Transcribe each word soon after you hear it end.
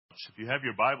If you have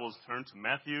your Bibles, turn to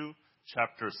Matthew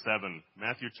chapter 7.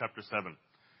 Matthew chapter 7.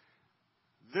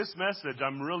 This message,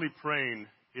 I'm really praying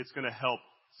it's going to help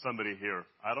somebody here.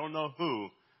 I don't know who,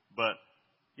 but,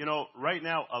 right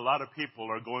now a lot of people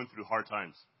are going through hard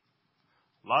times.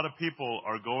 A lot of people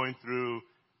are going through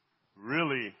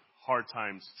really hard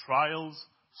times, trials,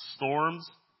 storms.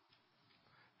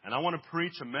 And I want to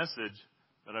preach a message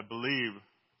that I believe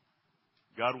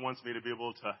God wants me to be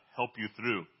able to help you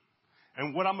through.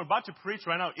 And what I'm about to preach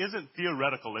right now isn't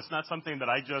theoretical. It's not something that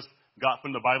I just got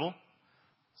from the Bible.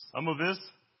 Some of this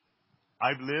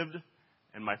I've lived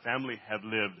and my family have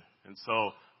lived. And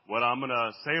so what I'm going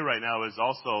to say right now is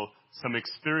also some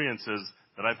experiences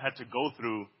that I've had to go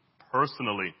through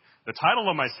personally. The title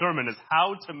of my sermon is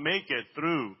How to Make It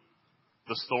Through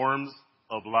the Storms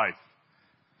of Life.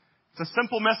 It's a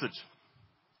simple message.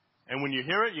 And when you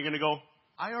hear it, you're going to go,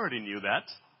 I already knew that.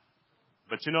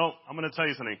 But I'm going to tell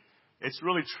you something. It's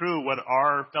really true what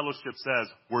our fellowship says.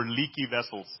 We're leaky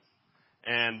vessels.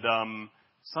 And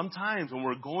sometimes when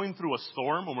we're going through a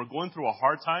storm, when we're going through a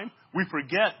hard time, we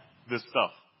forget this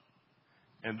stuff.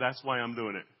 And that's why I'm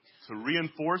doing it. To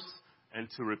reinforce and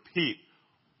to repeat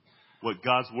what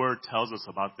God's Word tells us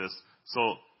about this. So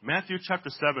Matthew chapter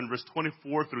 7, verse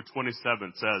 24 through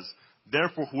 27 says,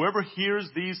 Therefore, whoever hears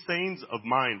these sayings of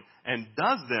mine and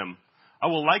does them, I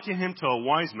will liken him to a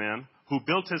wise man who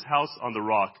built his house on the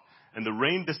rock. And the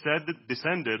rain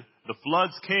descended, the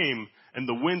floods came, and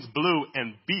the winds blew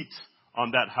and beat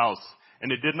on that house.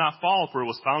 And it did not fall, for it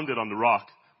was founded on the rock.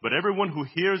 But everyone who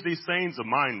hears these sayings of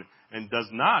mine and does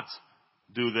not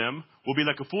do them will be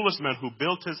like a foolish man who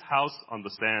built his house on the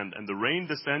sand. And the rain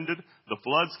descended, the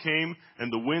floods came,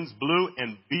 and the winds blew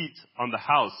and beat on the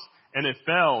house. And it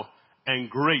fell, and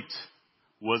great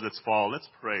was its fall. Let's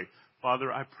pray.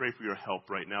 Father, I pray for your help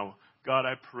right now. God,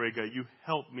 I pray, God, you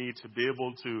help me to be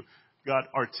able to, God,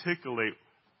 articulate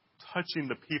touching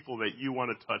the people that you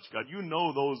want to touch. God, you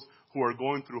know those who are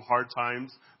going through hard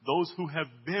times, those who have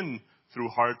been through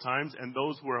hard times, and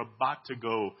those who are about to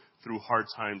go through hard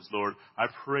times, Lord. I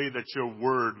pray that your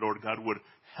word, Lord God, would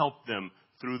help them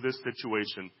through this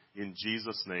situation. In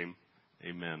Jesus' name,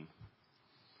 amen.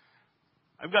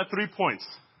 I've got 3 points.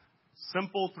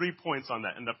 Simple 3 points on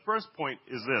that. And the first point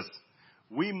is this.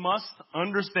 We must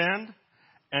understand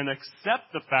and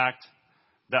accept the fact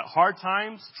that hard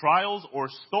times, trials, or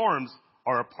storms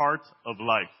are a part of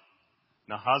life.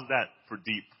 Now, how's that for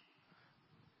deep?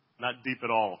 Not deep at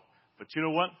all. But you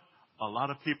know what? A lot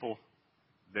of people,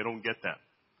 they don't get that.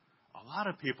 A lot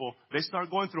of people, they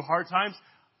start going through hard times.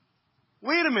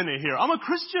 Wait a minute here. I'm a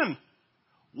Christian.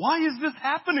 Why is this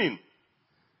happening?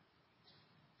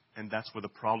 And that's where the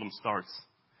problem starts.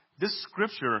 This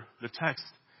scripture, the text,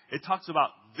 it talks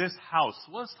about this house.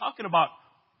 Well, it's talking about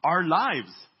our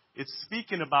lives. It's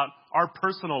speaking about our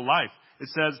personal life. It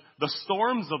says the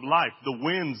storms of life, the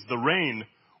winds, the rain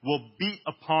will beat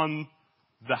upon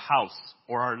the house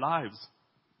or our lives.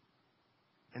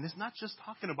 And it's not just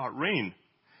talking about rain.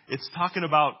 It's talking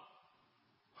about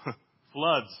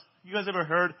floods. You guys ever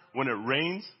heard when it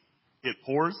rains, it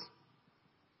pours?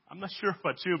 I'm not sure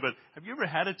about you, but have you ever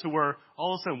had it to where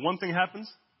all of a sudden one thing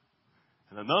happens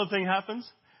and another thing happens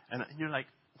and you're like,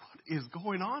 what is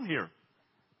going on here?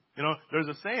 There's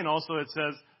a saying also that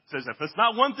says if it's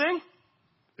not one thing,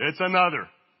 it's another.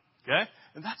 Okay?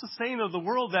 And that's a saying of the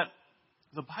world that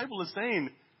the Bible is saying,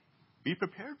 be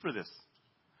prepared for this.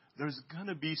 There's going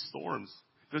to be storms.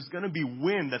 There's going to be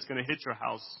wind that's going to hit your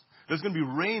house. There's going to be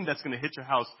rain that's going to hit your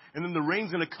house. And then the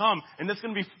rain's going to come and it's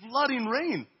going to be flooding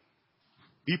rain.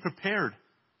 Be prepared.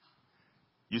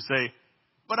 You say,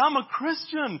 but I'm a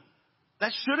Christian.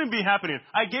 That shouldn't be happening.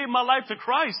 I gave my life to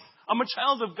Christ. I'm a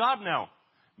child of God now.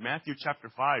 Matthew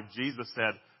chapter 5, Jesus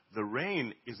said, the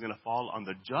rain is going to fall on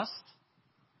the just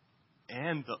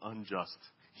and the unjust.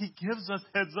 He gives us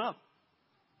heads up.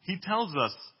 He tells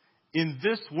us in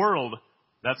this world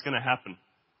that's going to happen.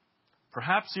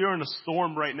 Perhaps you're in a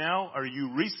storm right now, or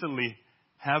you recently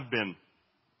have been.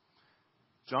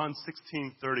 John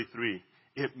 16:33.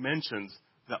 It mentions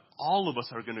that all of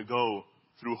us are going to go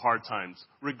through hard times.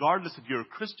 Regardless if you're a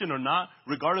Christian or not,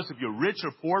 regardless if you're rich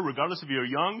or poor, regardless if you're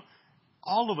young,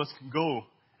 all of us can go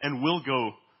and will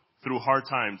go through hard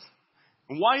times.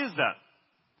 And why is that?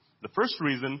 The first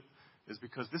reason is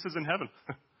because this isn't heaven.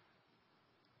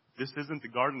 This isn't the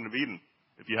Garden of Eden,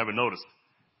 if you haven't noticed.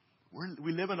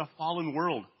 We live in a fallen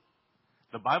world.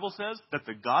 The Bible says that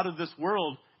the God of this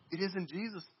world, it isn't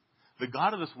Jesus. The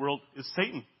God of this world is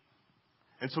Satan.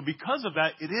 And so because of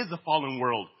that, it is a fallen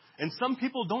world. And some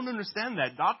people don't understand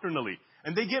that doctrinally.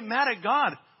 And they get mad at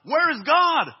God. Where is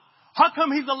God? How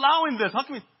come he's allowing this?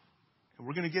 And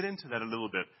we're going to get into that a little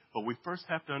bit. But we first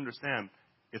have to understand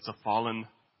it's a fallen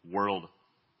world.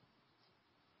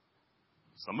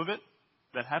 Some of it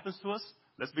that happens to us,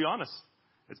 let's be honest,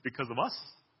 it's because of us.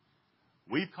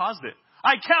 We've caused it.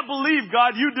 I can't believe,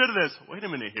 God, you did this. Wait a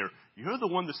minute here. You're the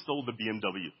one that stole the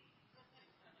BMW.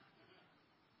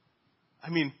 I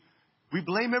mean, we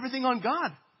blame everything on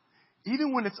God.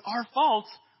 Even when it's our fault,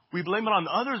 we blame it on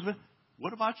others. But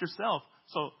what about yourself?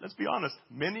 So let's be honest.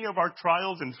 Many of our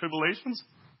trials and tribulations,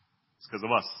 it's because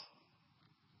of us.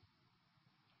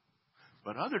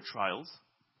 But other trials,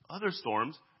 other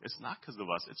storms, it's not because of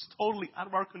us. It's totally out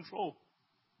of our control.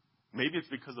 Maybe it's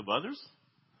because of others,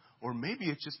 or maybe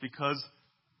it's just because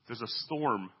there's a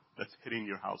storm that's hitting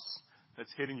your house,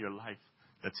 that's hitting your life,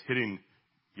 that's hitting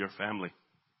your family.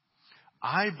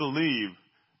 I believe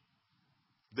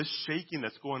this shaking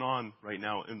that's going on right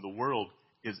now in the world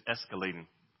is escalating.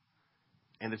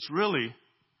 And it's really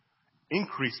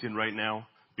increasing right now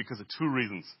because of two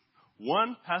reasons.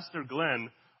 One, Pastor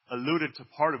Glenn alluded to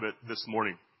part of it this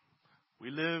morning. We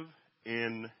live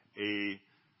in a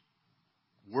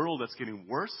world that's getting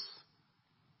worse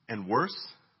and worse.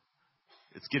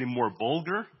 It's getting more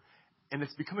vulgar, and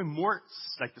it's becoming more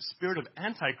like the spirit of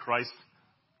Antichrist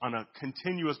on a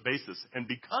continuous basis. And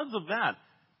because of that,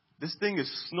 this thing is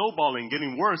snowballing,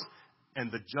 getting worse,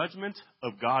 and the judgment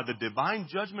of God, the divine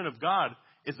judgment of God,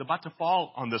 is about to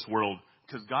fall on this world,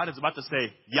 because God is about to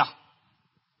say, yeah.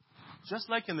 Just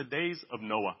like in the days of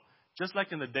Noah, just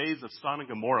like in the days of Sodom and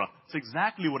Gomorrah, it's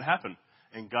exactly what happened.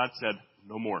 And God said,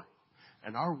 no more.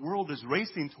 And our world is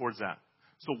racing towards that.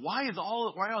 So why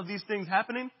are these things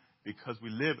happening? Because we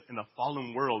live in a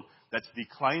fallen world that's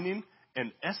declining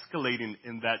and escalating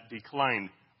in that decline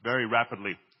very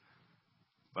rapidly.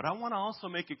 But I want to also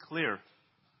make it clear,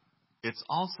 it's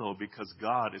also because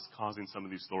God is causing some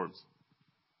of these storms.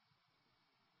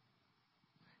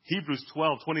 Hebrews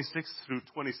 12:26 through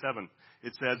 27,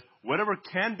 it says, whatever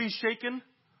can be shaken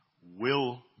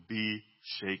will be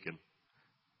shaken.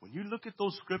 When you look at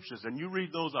those scriptures and you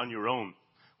read those on your own,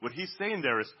 what he's saying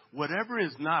there is, whatever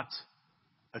is not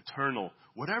eternal,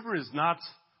 whatever is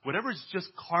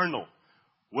just carnal,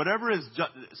 whatever is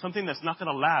something that's not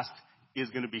going to last is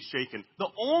going to be shaken. The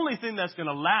only thing that's going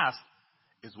to last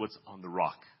is what's on the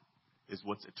rock, is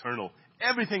what's eternal.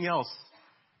 Everything else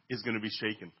is going to be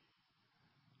shaken.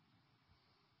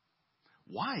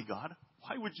 Why, God?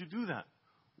 Why would you do that?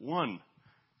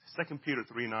 2 Peter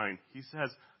 3:9, he says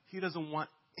he doesn't want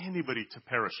anybody to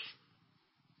perish,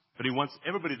 but he wants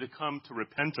everybody to come to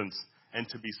repentance and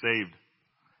to be saved.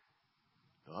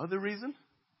 The other reason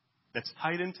that's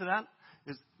tied into that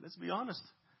is, let's be honest,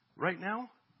 right now,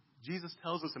 Jesus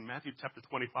tells us in Matthew chapter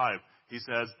 25, he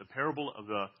says the parable of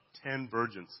the 10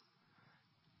 virgins.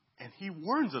 And he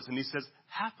warns us and he says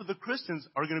half of the Christians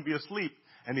are going to be asleep,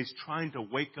 and he's trying to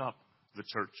wake up the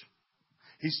church.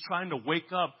 He's trying to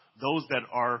wake up those that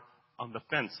are on the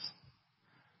fence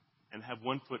and have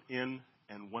one foot in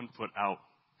and one foot out.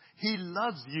 He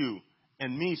loves you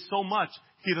and me so much,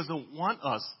 he doesn't want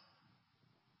us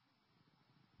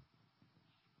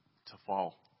to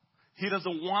fall. He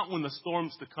doesn't want when the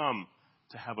storms to come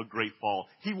to have a great fall.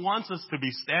 He wants us to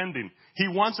be standing. He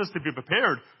wants us to be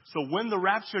prepared. So when the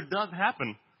rapture does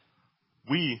happen,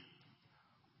 we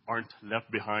aren't left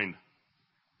behind.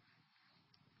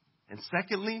 And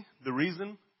secondly, the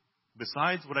reason,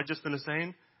 besides what I just finished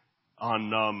saying, on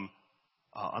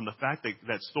the fact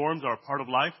that storms are a part of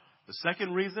life, the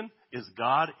second reason is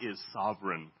God is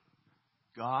sovereign.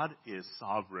 God is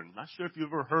sovereign. Not sure if you've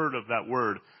ever heard of that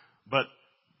word, but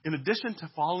in addition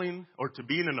to falling or to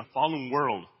being in a fallen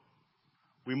world,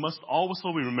 we must also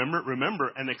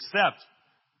remember and accept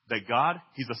that God,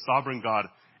 he's a sovereign God.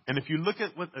 And if you look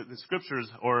at what the scriptures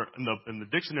or in the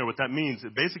dictionary, what that means,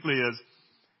 it basically is,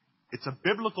 it's a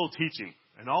biblical teaching.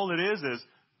 And all it is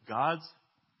God's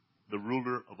the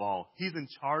ruler of all. He's in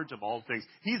charge of all things.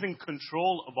 He's in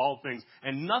control of all things.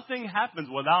 And nothing happens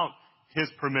without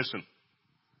his permission.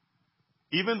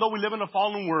 Even though we live in a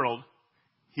fallen world,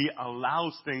 he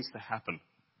allows things to happen.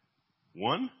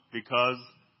 One, because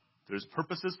there's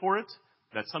purposes for it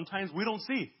that sometimes we don't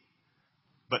see.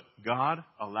 But God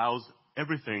allows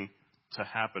everything to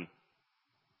happen.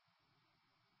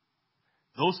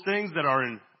 Those things that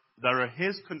are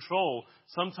his control,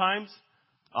 sometimes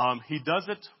he does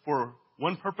it for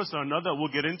one purpose or another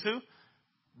we'll get into,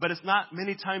 but it's not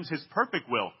many times his perfect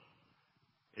will.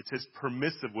 It's his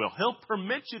permissive will. He'll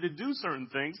permit you to do certain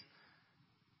things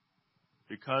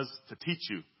because to teach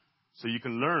you, so you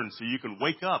can learn, so you can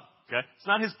wake up. Okay, it's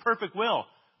not his perfect will,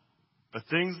 but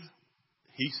things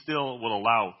he still will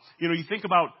allow. You think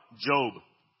about Job.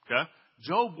 Okay,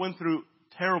 Job went through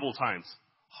terrible times,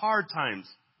 hard times.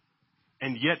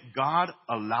 And yet God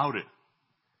allowed it.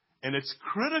 And it's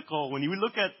critical, when you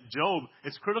look at Job,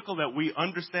 it's critical that we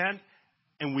understand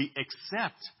and we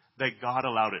accept that God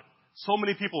allowed it. So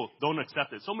many people don't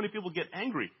accept it. So many people get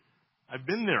angry. I've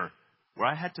been there where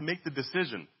I had to make the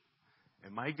decision.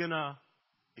 Am I going to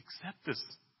accept this?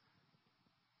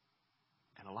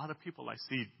 And a lot of people I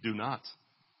see do not.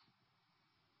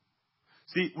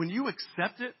 See, when you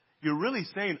accept it, you're really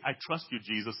saying, I trust you,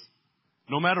 Jesus.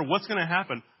 No matter what's going to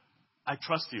happen, I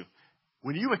trust you.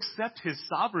 When you accept His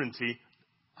sovereignty,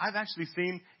 I've actually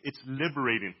seen it's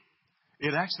liberating.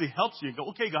 It actually helps you go,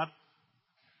 okay, God,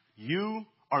 you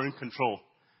are in control.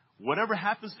 Whatever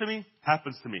happens to me,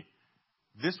 happens to me.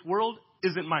 This world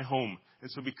isn't my home. And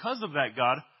so because of that,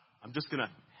 God, I'm just going to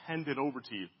hand it over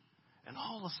to you. And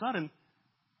all of a sudden,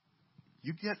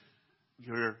 you get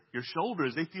your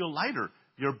shoulders, they feel lighter.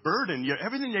 Your burden,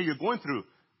 everything that you're going through,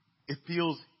 it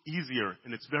feels easier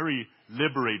and it's very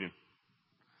liberating.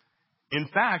 In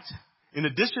fact, in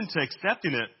addition to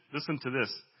accepting it, listen to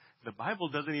this. The Bible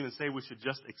doesn't even say we should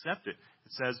just accept it.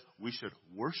 It says we should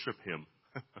worship Him.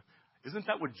 Isn't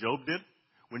that what Job did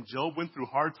when Job went through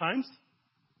hard times?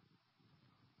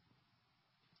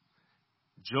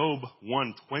 Job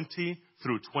 1:20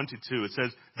 through 22. It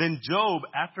says, then Job,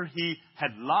 after he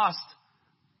had lost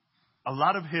a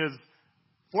lot of his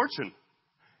fortune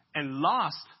and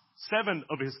lost 7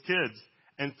 of his kids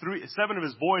and 7 of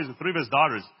his boys and 3 of his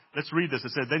daughters. Let's read this.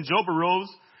 It said, then Job arose,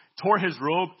 tore his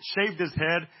robe, shaved his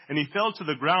head, and he fell to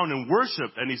the ground and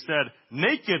worshipped. And he said,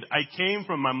 naked I came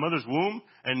from my mother's womb,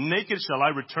 and naked shall I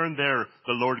return there.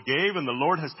 The Lord gave, and the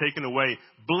Lord has taken away.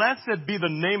 Blessed be the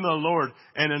name of the Lord.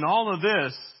 And in all of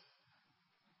this,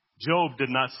 Job did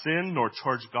not sin nor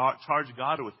charge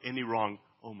God with any wrong.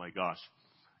 Oh my gosh.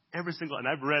 And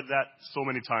I've read that so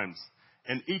many times.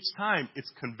 And each time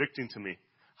it's convicting to me.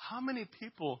 How many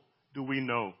people do we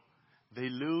know? They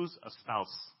lose a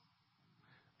spouse.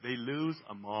 They lose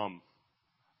a mom,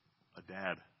 a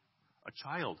dad, a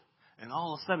child. And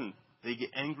all of a sudden, they get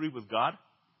angry with God.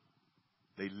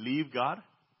 They leave God.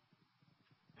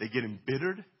 They get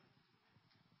embittered.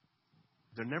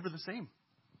 They're never the same.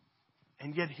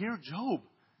 And yet here, Job,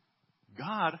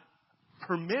 God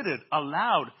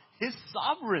allowed His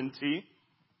sovereignty,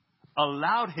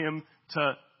 allowed him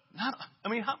to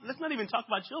let's not even talk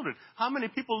about children. How many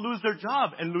people lose their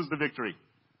job and lose the victory?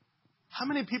 How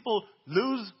many people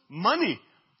lose money?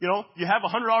 You know, you have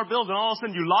 $100 bills and all of a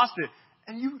sudden you lost it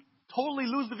and you totally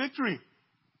lose the victory.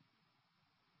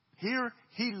 Here,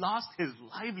 he lost his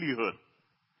livelihood.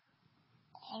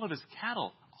 All of his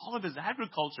cattle, all of his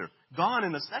agriculture, gone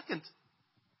in a second.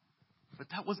 But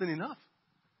that wasn't enough.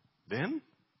 Then,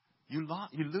 you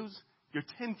lose your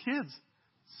 10 kids,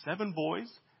 7 boys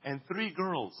and 3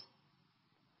 girls.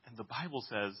 And the Bible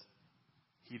says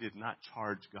he did not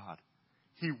charge God.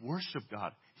 He worshiped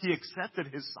God. He accepted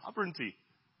His sovereignty.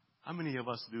 How many of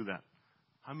us do that?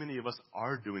 How many of us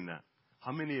are doing that?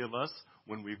 How many of us,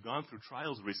 when we've gone through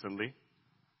trials recently,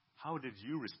 how did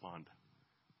you respond?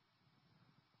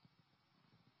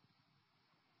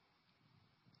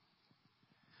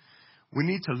 We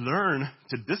need to learn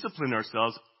to discipline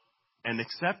ourselves and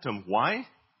accept Him. Why?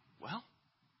 Well,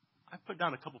 I put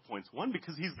down a couple points. One,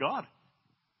 because He's God.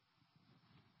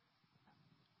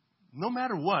 No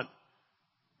matter what,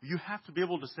 you have to be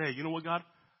able to say, you know what, God?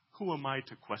 Who am I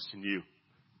to question you?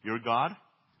 You're God,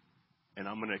 and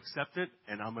I'm going to accept it,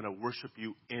 and I'm going to worship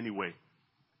you anyway.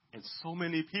 And so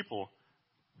many people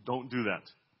don't do that.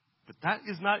 But that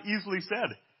is not easily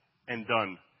said and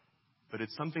done. But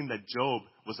it's something that Job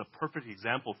was a perfect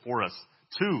example for us.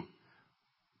 2,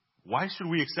 why should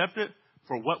we accept it?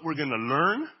 For what we're going to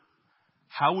learn,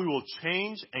 how we will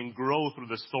change and grow through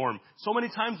the storm. So many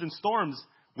times in storms,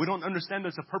 we don't understand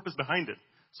there's a purpose behind it.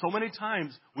 So many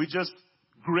times we just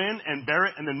grin and bear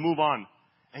it and then move on.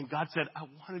 And God said, I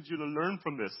wanted you to learn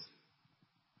from this.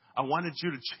 I wanted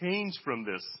you to change from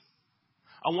this.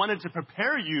 I wanted to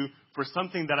prepare you for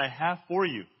something that I have for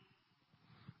you.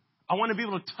 I want to be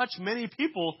able to touch many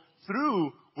people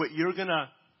through what you're going to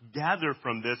gather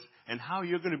from this and how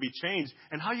you're going to be changed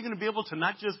and how you're going to be able to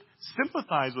not just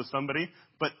sympathize with somebody,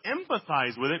 but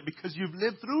empathize with it because you've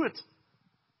lived through it.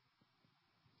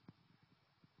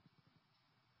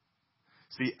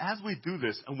 See, as we do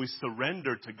this and we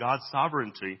surrender to God's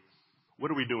sovereignty,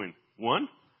 what are we doing? 1,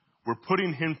 we're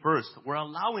putting Him first. We're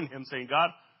allowing Him, saying, God,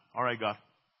 all right, God,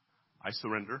 I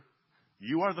surrender.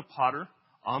 You are the potter.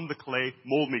 I'm the clay.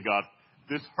 Mold me, God.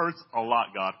 This hurts a lot,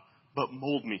 God, but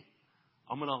mold me.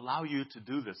 I'm going to allow you to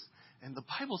do this. And the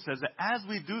Bible says that as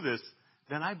we do this,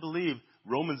 then I believe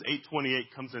Romans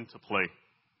 8:28 comes into play.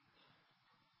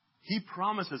 He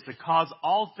promises to cause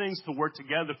all things to work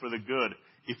together for the good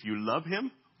if you love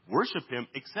Him, worship Him,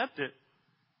 accept it,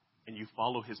 and you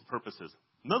follow His purposes.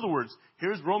 In other words,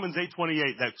 here's Romans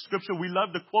 8:28, that scripture we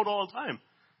love to quote all the time.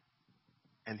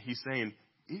 And He's saying,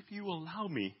 if you allow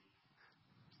me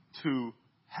to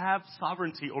have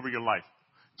sovereignty over your life,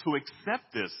 to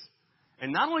accept this,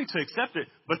 and not only to accept it,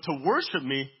 but to worship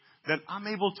me, then I'm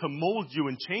able to mold you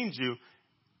and change you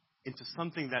into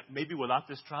something that maybe without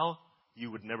this trial, you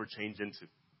would never change into.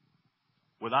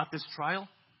 Without this trial,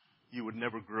 you would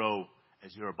never grow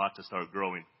as you're about to start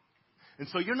growing. And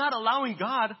so you're not allowing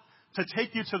God to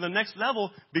take you to the next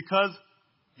level because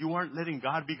you aren't letting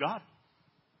God be God.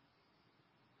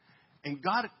 And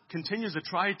God continues to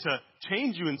try to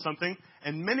change you in something.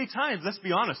 And many times, let's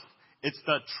be honest, it's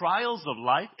the trials of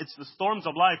life, it's the storms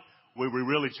of life where we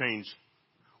really change,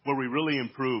 where we really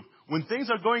improve. When things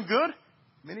are going good,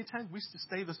 many times we just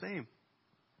stay the same.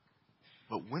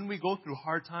 But when we go through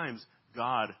hard times,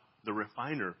 God, the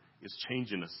refiner, is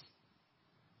changing us.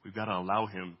 We've got to allow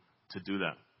Him to do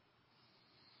that.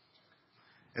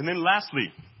 And then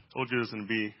lastly, I told you it was going to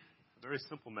be a very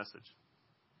simple message.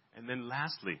 And then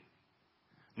lastly,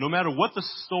 no matter what the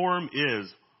storm is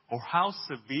or how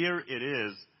severe it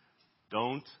is,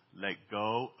 don't let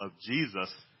go of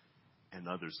Jesus and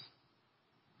others.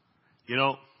 You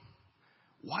know,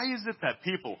 why is it that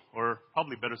people, or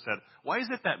probably better said, why is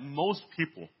it that most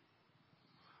people,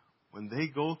 when they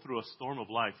go through a storm of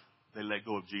life, they let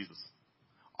go of Jesus?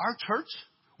 Our church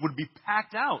would be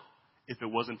packed out if it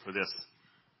wasn't for this.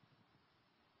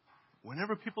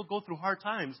 Whenever people go through hard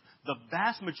times, the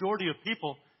vast majority of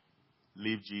people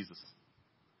leave Jesus.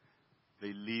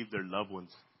 They leave their loved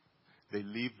ones. They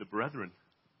leave the brethren.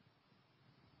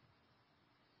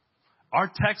 Our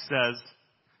text says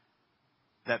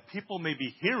that people may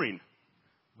be hearing,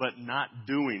 but not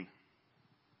doing.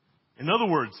 In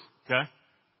other words, okay,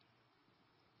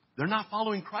 they're not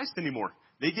following Christ anymore.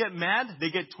 They get mad, they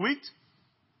get tweaked.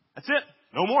 That's it.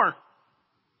 No more.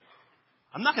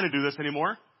 I'm not going to do this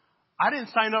anymore. I didn't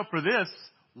sign up for this.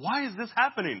 Why is this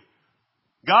happening?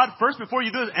 God, first, before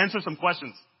you do this, answer some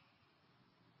questions.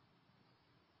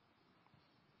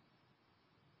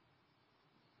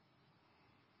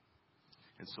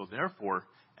 And so therefore,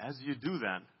 as you do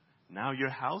that, now your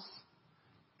house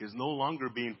is no longer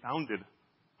being founded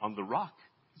on the rock.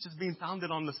 It's just being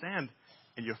founded on the sand,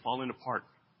 and you're falling apart.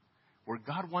 Where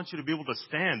God wants you to be able to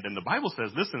stand, and the Bible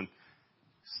says, listen,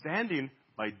 standing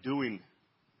by doing,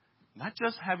 not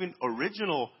just having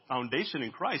original foundation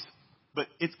in Christ, but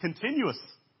it's continuous.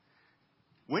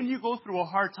 When you go through a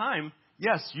hard time,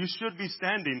 yes, you should be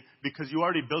standing because you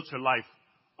already built your life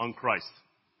on Christ.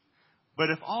 But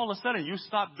if all of a sudden you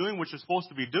stop doing what you're supposed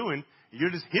to be doing, you're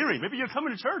just hearing, maybe you're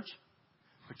coming to church,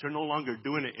 but you're no longer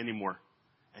doing it anymore.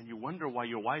 And you wonder why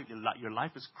your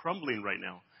life is crumbling right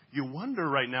now. You wonder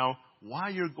right now why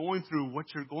you're going through what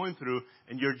you're going through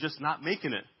and you're just not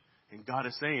making it. And God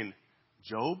is saying,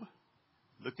 Job,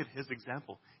 look at his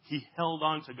example. He held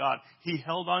on to God. He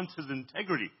held on to his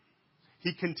integrity.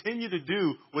 He continued to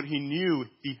do what he knew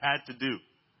he had to do.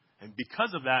 And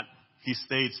because of that, he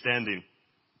stayed standing.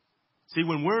 See,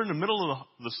 when we're in the middle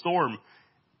of the storm,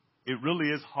 it really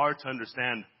is hard to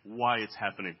understand why it's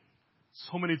happening.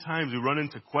 So many times we run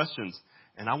into questions.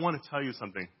 And I want to tell you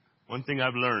something. One thing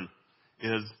I've learned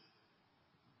is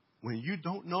when you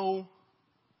don't know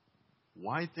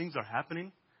why things are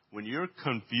happening, when you're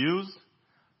confused,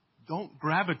 don't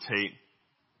gravitate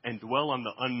and dwell on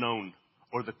the unknown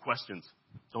or the questions.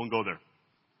 Don't go there.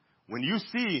 When you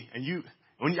see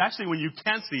when you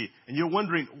can't see and you're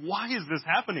wondering, why is this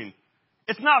happening?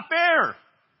 It's not fair.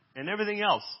 And everything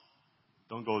else,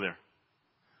 don't go there.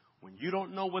 When you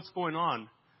don't know what's going on,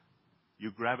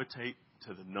 you gravitate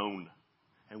to the known.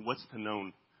 And what's the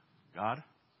known? God,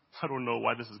 I don't know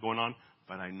why this is going on,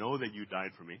 but I know that you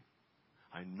died for me.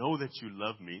 I know that you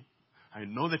love me. I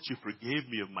know that you forgave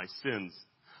me of my sins.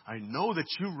 I know that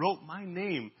you wrote my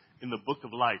name in the book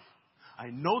of life. I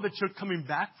know that you're coming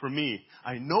back for me.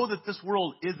 I know that this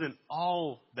world isn't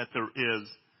all that there is.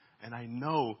 And I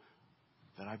know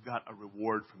that I've got a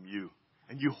reward from you.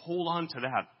 And you hold on to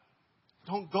that.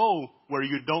 Don't go where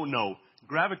you don't know.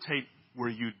 Gravitate where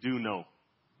you do know.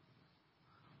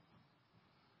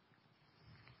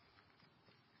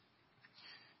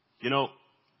 You know,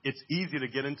 it's easy to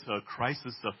get into a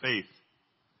crisis of faith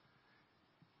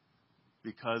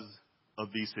because of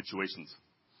these situations.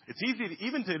 It's easy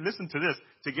even to listen to this,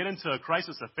 to get into a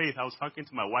crisis of faith. I was talking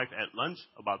to my wife at lunch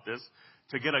about this,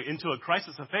 to get into a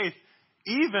crisis of faith,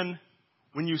 even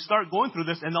when you start going through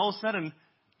this and all of a sudden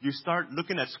you start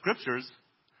looking at scriptures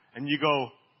and you go,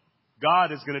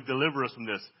 God is going to deliver us from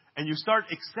this. and you start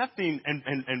accepting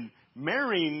and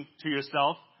marrying to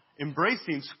yourself,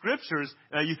 embracing scriptures,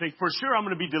 you think, for sure I'm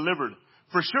going to be delivered.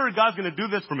 For sure God's going to do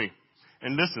this for me.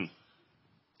 And listen,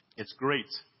 it's great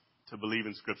to believe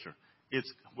in scripture.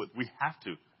 We have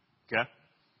to, okay?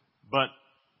 But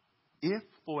if,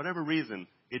 for whatever reason,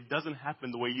 it doesn't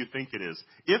happen the way you think it is,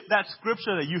 if that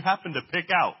scripture that you happen to pick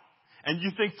out, and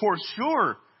you think, for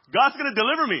sure, God's going to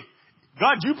deliver me.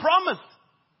 God, you promised.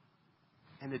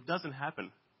 And it doesn't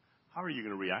happen. How are you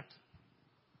going to react?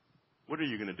 What are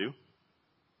you going to do?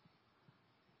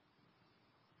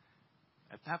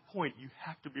 At that point, you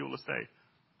have to be able to say,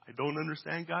 I don't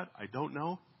understand, God. I don't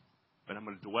know. But I'm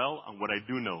going to dwell on what I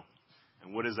do know.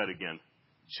 And what is that again?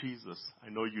 Jesus, I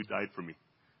know you died for me.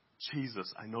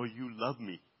 Jesus, I know you love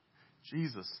me.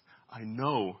 Jesus, I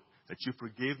know that you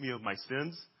forgave me of my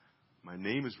sins. My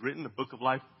name is written in the book of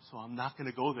life, so I'm not going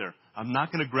to go there. I'm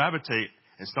not going to gravitate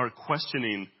and start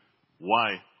questioning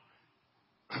why.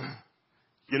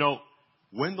 You know,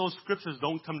 when those scriptures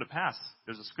don't come to pass,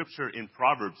 there's a scripture in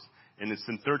Proverbs, and it's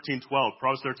in 13:12.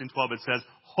 Proverbs 13:12, it says,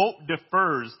 hope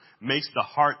defers makes the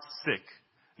heart sick.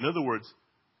 In other words,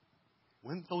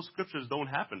 when those scriptures don't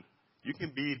happen, you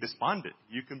can be despondent.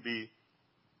 You can be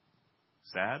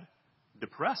sad,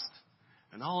 depressed.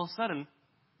 And all of a sudden,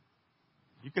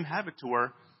 you can have it to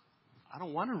where I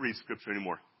don't want to read scripture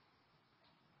anymore.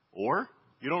 Or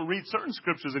you don't read certain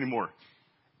scriptures anymore.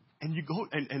 And you go,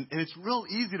 and it's real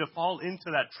easy to fall into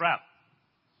that trap.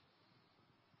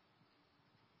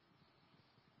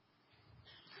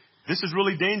 This is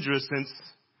really dangerous since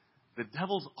the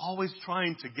devil's always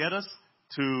trying to get us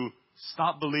to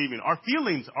stop believing. Our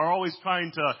feelings are always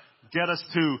trying to get us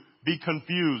to be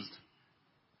confused.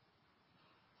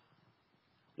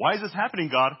 Why is this happening,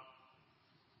 God?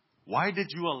 Why did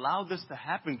you allow this to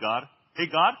happen, God? Hey,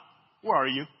 God, where are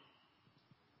you?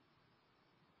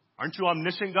 Aren't you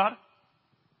omniscient, God?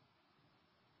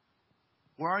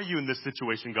 Where are you in this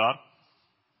situation, God?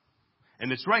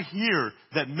 And it's right here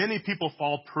that many people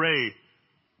fall prey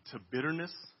to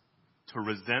bitterness, to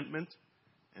resentment,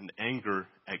 and anger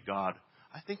at God.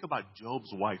 I think about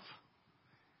Job's wife.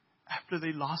 After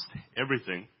they lost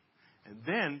everything, and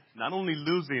then not only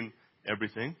losing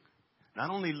everything, not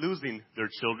only losing their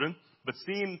children, but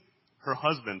seeing her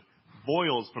husband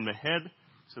boils from the head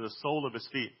to the sole of his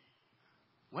feet.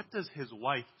 What does his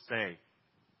wife say?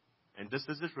 And does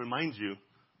this remind you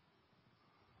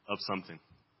of something?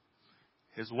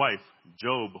 His wife,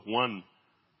 Job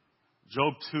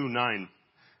 2:9.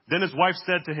 Then his wife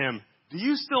said to him, do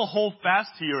you still hold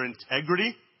fast to your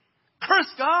integrity?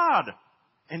 Curse God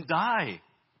and die.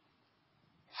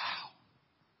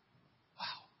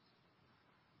 Wow.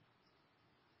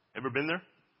 Ever been there?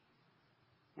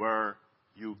 Where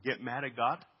you get mad at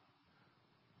God?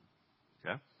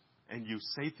 Okay? And you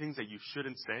say things that you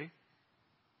shouldn't say?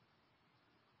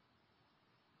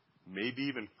 Maybe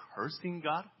even cursing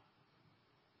God?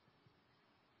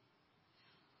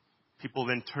 People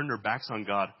then turn their backs on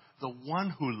God, the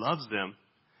one who loves them,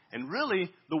 and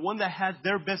really the one that has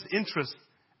their best interest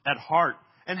at heart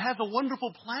and has a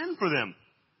wonderful plan for them.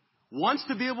 Wants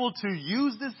to be able to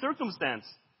use this circumstance,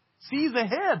 sees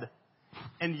ahead,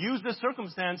 and use this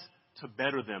circumstance to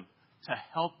better them, to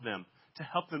help them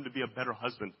to be a better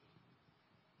husband,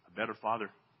 a better father,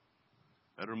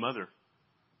 better mother,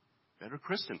 better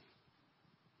Christian.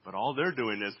 But all they're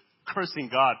doing is cursing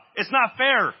God. It's not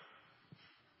fair.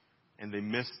 And they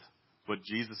missed what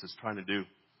Jesus is trying to do.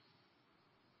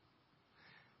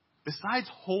 Besides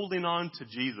holding on to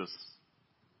Jesus,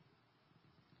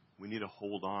 we need to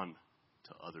hold on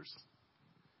to others.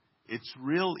 It's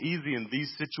real easy in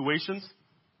these situations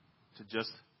to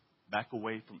just back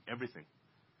away from everything.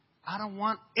 I don't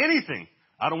want anything.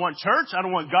 I don't want church. I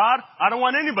don't want God. I don't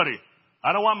want anybody.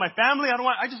 I don't want my family.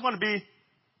 I just want to be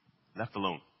left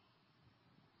alone.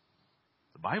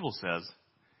 The Bible says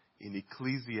in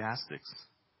Ecclesiastes,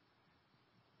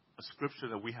 a scripture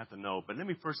that we have to know. But let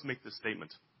me first make this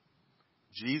statement.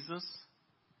 Jesus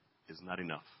is not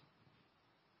enough.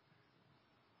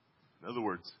 In other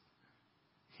words,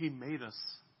 He made us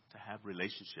to have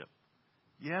relationship.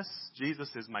 Yes, Jesus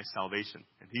is my salvation,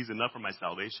 and He's enough for my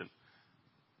salvation.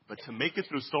 But to make it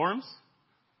through storms,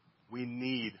 we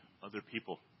need other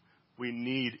people. We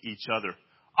need each other.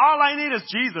 All I need is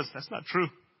Jesus. That's not true.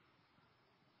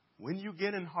 When you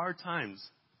get in hard times,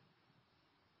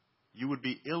 you would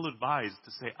be ill-advised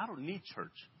to say, I don't need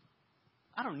church.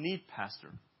 I don't need pastor.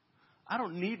 I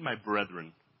don't need my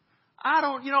brethren.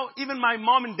 Even my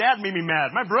mom and dad made me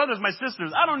mad. My brothers, my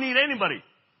sisters, I don't need anybody.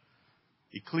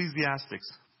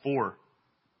 Ecclesiastes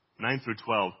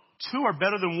 4:9-12. 2 are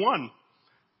better than 1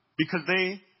 because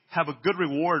they have a good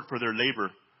reward for their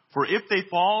labor. For if they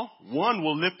fall, one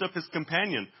will lift up his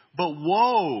companion. But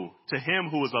woe to him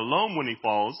who is alone when he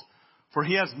falls, for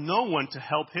he has no one to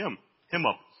help him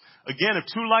up. Again, if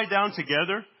two lie down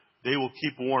together, they will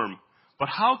keep warm. But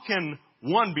how can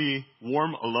one be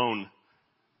warm alone?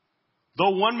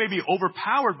 Though one may be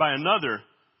overpowered by another,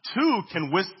 two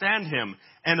can withstand him,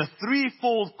 and a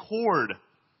threefold cord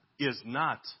is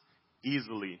not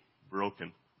easily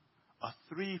broken. A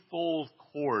threefold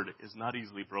cord is not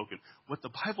easily broken. What the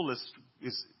Bible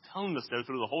is telling us there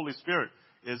through the Holy Spirit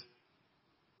is,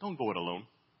 don't go it alone.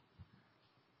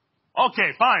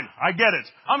 Okay, fine, I get it.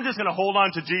 I'm just going to hold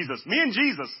on to Jesus. Me and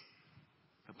Jesus.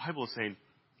 The Bible is saying,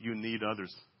 you need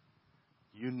others.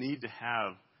 You need to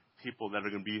have people that are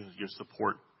going to be your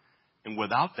support. And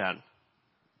without that,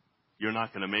 you're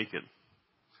not going to make it.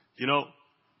 You know,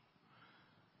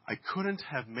 I couldn't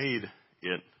have made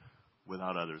it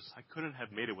without others. I couldn't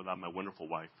have made it without my wonderful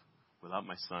wife, without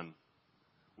my son,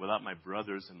 without my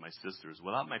brothers and my sisters,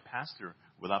 without my pastor,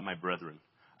 without my brethren.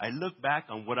 I look back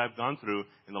on what I've gone through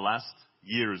in the last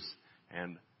years,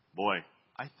 and boy,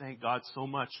 I thank God so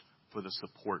much for the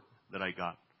support that I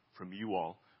got from you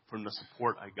all, from the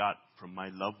support I got from my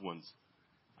loved ones.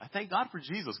 I thank God for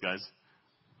Jesus, guys.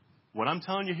 What I'm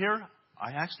telling you here,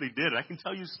 I actually did. I can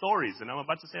tell you stories, and I'm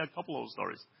about to say a couple of those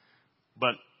stories.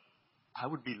 But I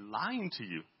would be lying to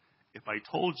you if I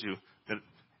told you that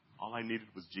all I needed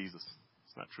was Jesus.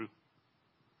 It's not true.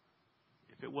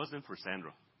 If it wasn't for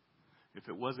Sandra, if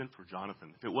it wasn't for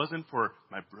Jonathan, if it wasn't for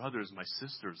my brothers, my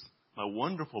sisters, my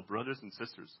wonderful brothers and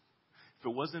sisters, if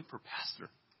it wasn't for Pastor,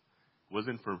 it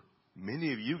wasn't for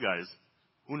many of you guys,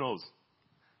 who knows?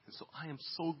 And so I am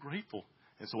so grateful.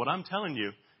 And so what I'm telling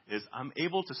you is I'm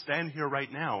able to stand here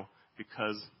right now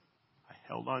because I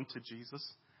held on to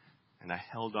Jesus and I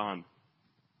held on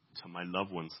to my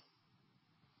loved ones.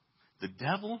 The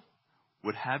devil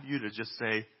would have you to just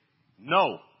say,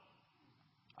 no,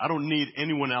 I don't need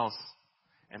anyone else.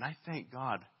 And I thank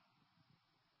God.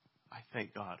 I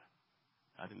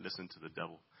didn't listen to the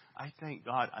devil. I thank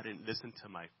God I didn't listen to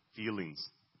my feelings.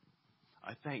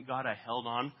 I thank God I held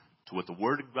on to what the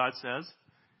Word of God says.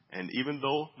 And even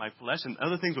though my flesh and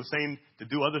other things were saying to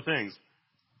do other things,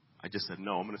 I just said,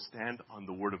 no, I'm going to stand on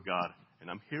the Word of God. And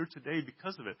I'm here today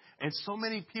because of it. And so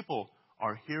many people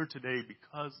are here today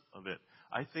because of it.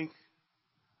 I think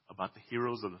about the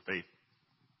heroes of the faith.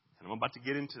 And I'm about to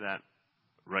get into that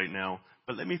right now.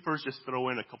 But let me first just throw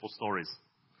in a couple stories.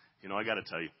 You know, I got to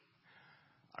tell you.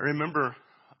 I remember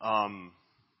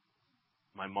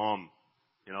my mom.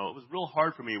 You know, it was real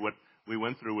hard for me what we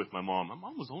went through with my mom. My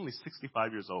mom was only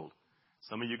 65 years old.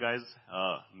 Some of you guys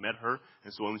met her.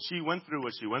 And so when she went through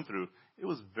what she went through, it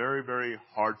was very, very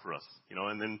hard for us. You know,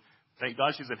 and then thank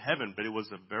God she's in heaven, but it was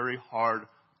a very hard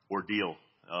ordeal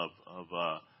of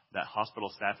that hospital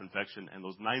staph infection and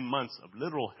those 9 months of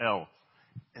literal hell.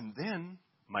 And then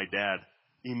my dad,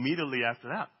 immediately after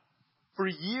that, for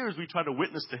years we tried to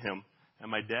witness to him.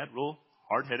 And my dad, real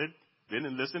hard-headed,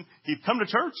 didn't listen. He'd come to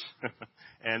church,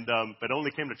 and but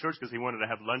only came to church because he wanted to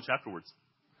have lunch afterwards.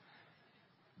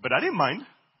 But I didn't mind.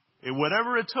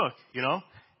 Whatever it took, you know.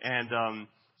 And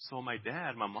so my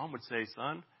mom would say,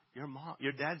 son,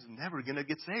 your dad's never going to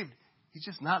get saved. He's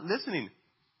just not listening.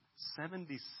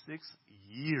 76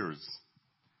 years.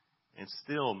 And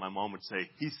still, my mom would say,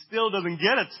 he still doesn't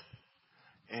get it.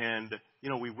 And, you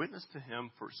know, we witnessed to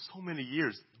him for so many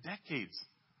years, decades.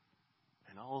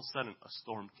 And all of a sudden, a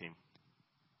storm came.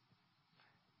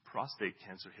 Prostate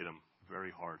cancer hit him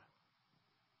very hard.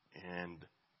 And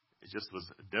it just was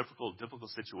a difficult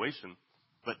situation.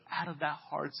 But out of that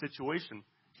hard situation,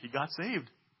 he got saved.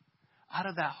 Out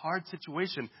of that hard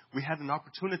situation, we had an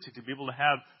opportunity to be able to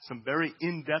have some very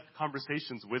in-depth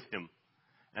conversations with him.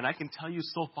 And I can tell you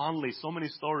so fondly, so many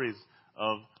stories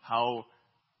of how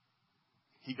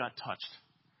he got touched.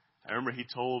 I remember he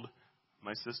told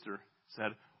my sister,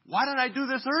 said, why didn't I do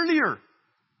this earlier?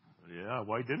 Yeah,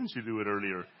 why didn't you do it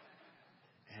earlier?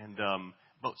 And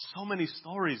but so many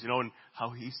stories, you know, and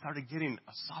how he started getting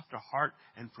a softer heart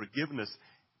and forgiveness.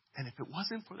 And if it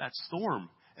wasn't for that storm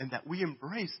and that we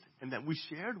embraced and that we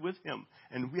shared with him,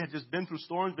 and we had just been through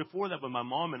storms before that with my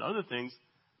mom and other things,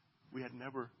 we could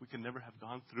never have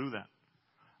gone through that.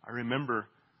 I remember,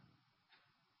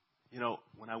 you know,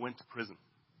 when I went to prison,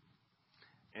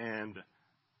 and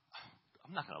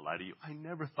I'm not going to lie to you, I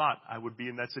never thought I would be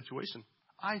in that situation.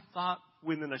 I thought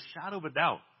within a shadow of a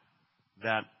doubt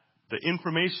that the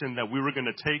information that we were going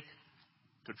to take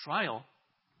to trial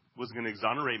was going to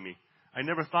exonerate me. I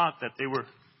never thought that they were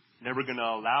never going to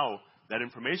allow that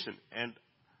information. And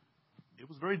it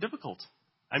was very difficult.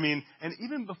 I mean, and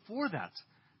even before that,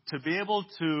 to be able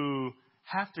to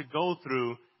have to go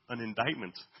through an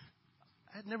indictment.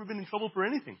 I had never been in trouble for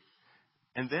anything.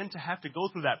 And then to have to go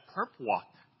through that perp walk.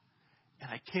 And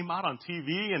I came out on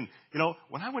TV, and,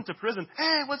 when I went to prison,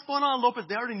 hey, what's going on, Lopez?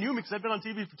 They already knew me because I've been on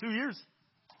TV for 2 years.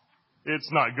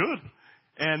 It's not good.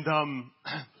 And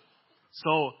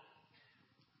so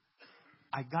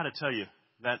I got to tell you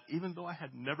that even though I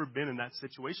had never been in that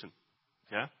situation,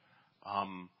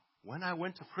 when I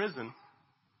went to prison,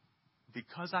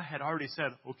 because I had already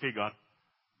said, okay, God,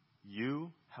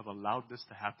 you have allowed this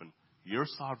to happen. You're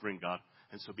sovereign, God.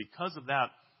 And so because of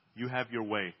that, you have your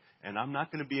way. And I'm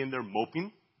not going to be in there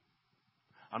moping.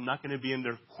 I'm not going to be in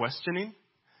there questioning.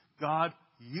 God,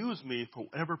 use me for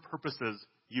whatever purposes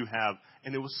you have.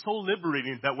 And it was so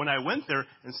liberating that when I went there,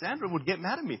 and Sandra would get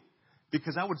mad at me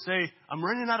because I would say, I'm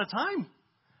running out of time.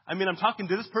 I mean, I'm talking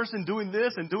to this person doing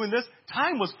this and doing this.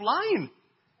 Time was flying.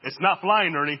 It's not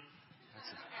flying, Ernie.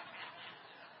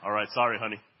 All right, sorry,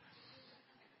 honey.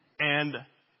 And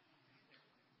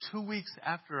 2 weeks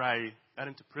after I got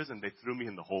into prison, they threw me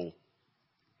in the hole.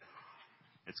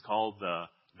 It's called the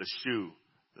SHU,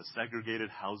 the Segregated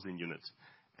Housing Unit.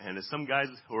 And there's some guys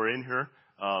who are in here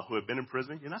who have been in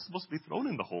prison. You're not supposed to be thrown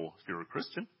in the hole if you're a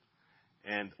Christian.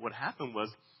 And what happened was,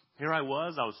 here I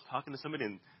was talking to somebody,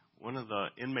 and one of the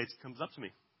inmates comes up to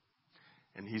me.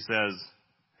 And he says,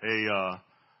 hey,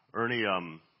 Ernie,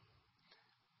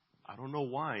 I don't know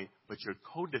why, but your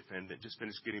co-defendant just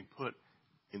finished getting put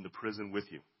in the prison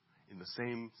with you, in the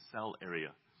same cell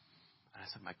area. And I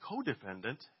said, my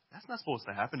co-defendant? That's not supposed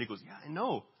to happen. He goes, yeah, I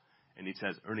know. And he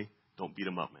says, Ernie, don't beat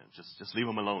him up, man. Just leave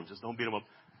him alone. Just don't beat him up.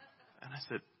 And I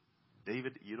said,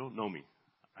 David, you don't know me.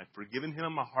 I've forgiven him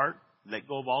in my heart, let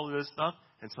go of all of this stuff,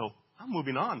 and so I'm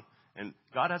moving on. And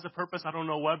God has a purpose. I don't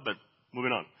know what, but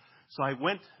moving on. So I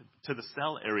went to the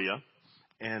cell area,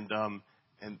 and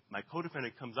my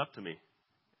co-defendant comes up to me.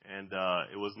 And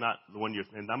it was not the one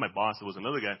and not my boss. It was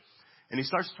another guy. And he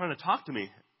starts trying to talk to me.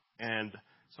 And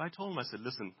so I told him, I said,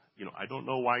 listen, I don't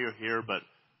know why you're here, but,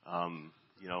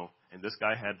 and this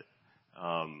guy had,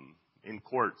 in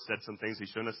court, said some things he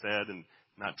shouldn't have said and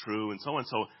not true and so on.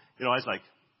 So, I was like,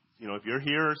 if you're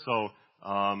here, so,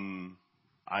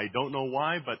 I don't know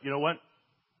why, but you know what?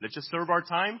 Let's just serve our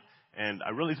time. And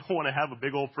I really don't want to have a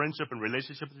big old friendship and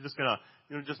relationship. We're just going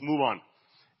to, just move on.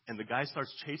 And the guy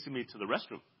starts chasing me to the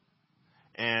restroom.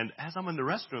 And as I'm in the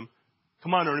restroom,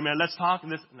 come on, Ernie, man, let's talk.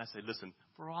 And I say, listen,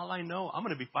 for all I know, I'm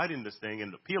going to be fighting this thing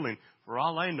and appealing. For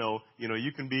all I know,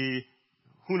 you can be,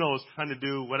 who knows, trying to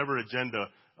do whatever agenda.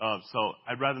 So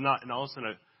I'd rather not. And all of a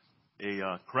sudden,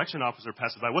 a correction officer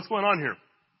passes by. What's going on here?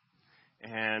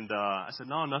 And I said,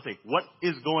 no, nothing. What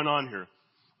is going on here?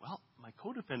 Well, my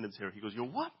co-defendant's here. He goes, you're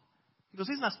what? He goes,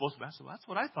 he's not supposed to be. I said, well, that's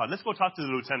what I thought. Let's go talk to the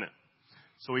lieutenant.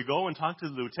 So we go and talk to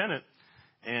the lieutenant,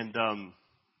 and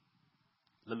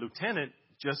the lieutenant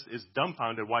just is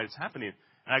dumbfounded why it's happening.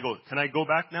 And I go, can I go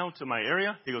back now to my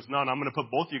area? He goes, no, I'm going to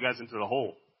put both of you guys into the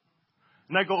hole.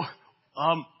 And I go,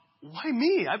 why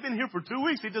me? I've been here for 2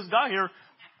 weeks. He just got here.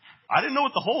 I didn't know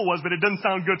what the hole was, but it doesn't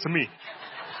sound good to me.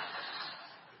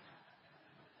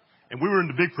 And we were in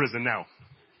the big prison now.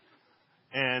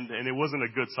 And it wasn't a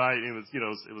good sight. It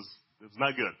was, it was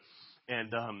not good.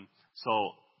 And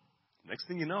so next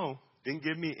thing you know, didn't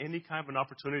give me any kind of an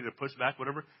opportunity to push back,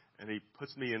 whatever, and he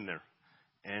puts me in there.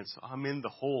 And so I'm in the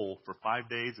hole for 5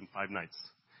 days and 5 nights.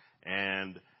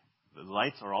 And the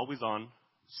lights are always on,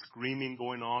 screaming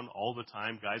going on all the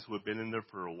time. Guys who have been in there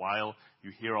for a while,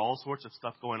 you hear all sorts of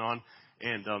stuff going on.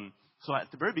 And so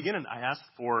at the very beginning, I asked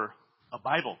for a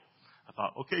Bible. I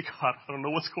thought, okay, God, I don't know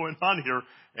what's going on here.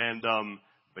 And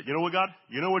but you know what, God?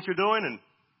 You know what you're doing, and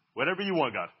whatever you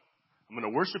want, God. I'm going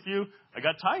to worship you. I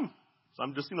got time. So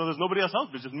I'm just, there's nobody else.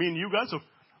 It's just me and you guys. So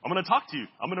I'm going to talk to you.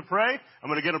 I'm going to pray. I'm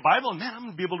going to get a Bible. And man, I'm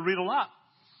going to be able to read a lot.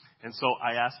 And so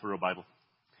I asked for a Bible.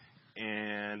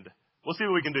 And we'll see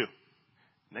what we can do.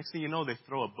 Next thing you know, they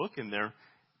throw a book in there.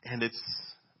 And it's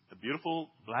a beautiful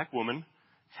black woman,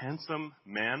 handsome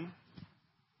man,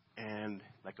 and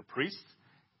like a priest.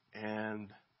 And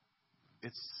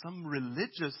it's some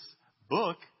religious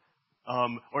book.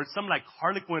 Or some like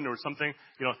Harlequin or something,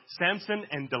 Samson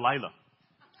and Delilah.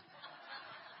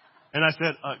 And I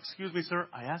said, excuse me, sir,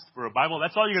 I asked for a Bible.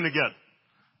 That's all you're going to get.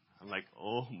 I'm like,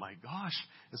 oh my gosh.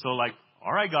 And so like,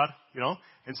 all right, God,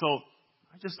 And so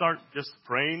I just start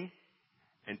praying,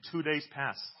 and 2 days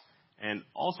pass. And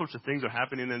all sorts of things are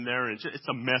happening in there, and it's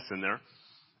a mess in there.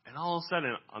 And all of a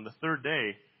sudden, on the third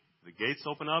day, the gates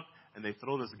open up, and they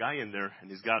throw this guy in there, and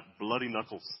he's got bloody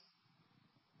knuckles.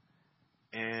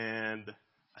 And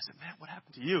I said, man, what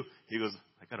happened to you? He goes,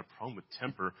 I got a problem with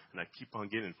temper, and I keep on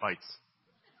getting in fights.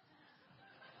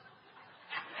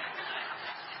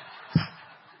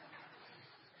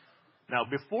 Now,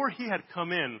 before he had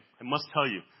come in, I must tell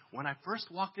you, when I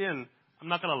first walked in, I'm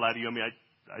not going to lie to you. I mean,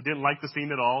 I didn't like the scene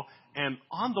at all. And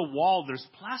on the wall, there's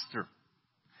plaster.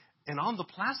 And on the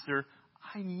plaster,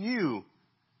 I knew,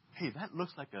 hey, that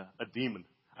looks like a demon.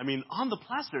 I mean, on the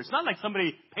plaster, it's not like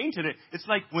somebody painted it. It's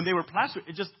like when they were plastered,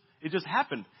 it just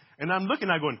happened. And I'm looking,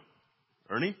 I'm going,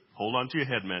 Ernie, hold on to your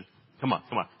head, man. Come on.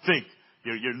 Think.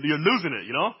 You're losing it,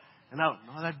 you know? And now,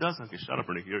 no, that doesn't. Okay, shut up,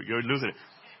 Ernie. You're losing it.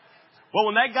 Well,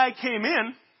 when that guy came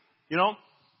in, you know,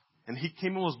 and he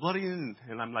came in was bloody, and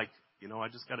I'm like, you know, I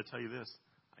just got to tell you this.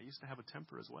 I used to have a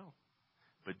temper as well.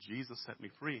 But Jesus set me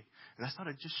free. And I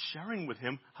started just sharing with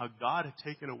him how God had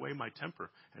taken away my temper.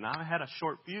 And I had a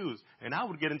short fuse. And I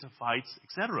would get into fights,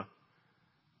 etc.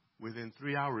 Within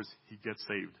 3 hours, he gets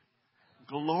saved.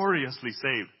 Gloriously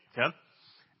saved. Okay?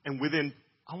 And within,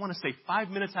 I want to say 5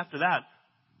 minutes after that,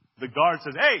 the guard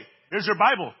says, hey, here's your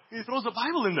Bible. He throws the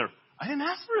Bible in there. I didn't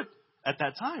ask for it at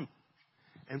that time.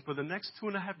 And for the next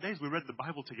 2.5 days, we read the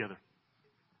Bible together.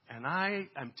 And I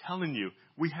am telling you,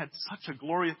 we had such a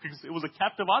glorious, because it was a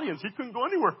captive audience. He couldn't go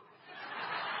anywhere.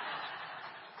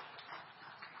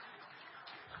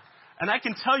 And I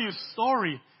can tell you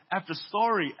story after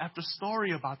story after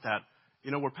story about that.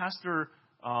 You know, where Pastor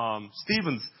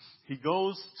Stevens, he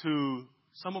goes to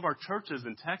some of our churches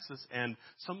in Texas, and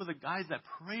some of the guys that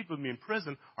prayed with me in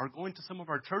prison are going to some of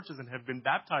our churches and have been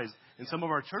baptized in some of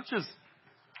our churches.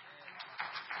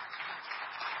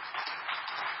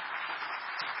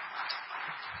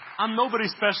 I'm nobody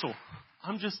special.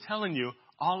 I'm just telling you,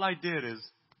 all I did is,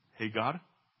 hey, God,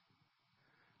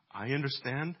 I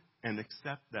understand and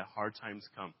accept that hard times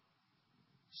come.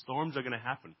 Storms are going to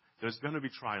happen. There's going to be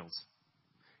trials.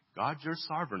 God, you're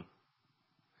sovereign.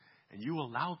 And you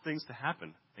allow things to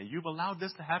happen. And you've allowed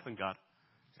this to happen, God.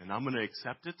 And I'm going to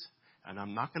accept it. And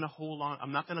I'm not going to hold on.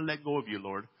 I'm not going to let go of you,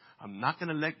 Lord. I'm not going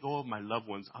to let go of my loved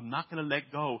ones. I'm not going to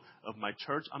let go of my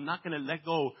church. I'm not going to let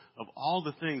go of all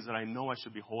the things that I know I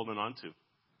should be holding on to.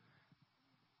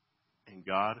 And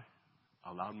God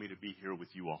allowed me to be here with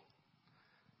you all.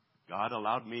 God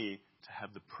allowed me to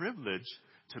have the privilege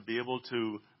to be able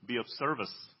to be of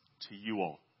service to you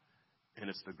all.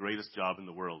 And it's the greatest job in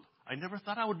the world. I never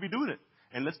thought I would be doing it.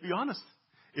 And let's be honest,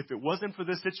 if it wasn't for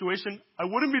this situation, I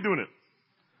wouldn't be doing it.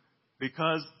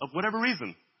 Because of whatever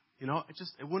reason. You know,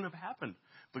 it wouldn't have happened.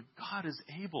 But God is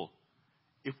able,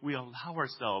 if we allow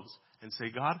ourselves and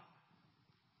say, God,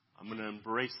 I'm going to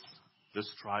embrace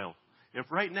this trial.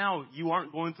 If right now you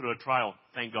aren't going through a trial,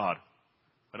 thank God.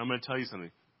 But I'm going to tell you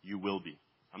something. You will be.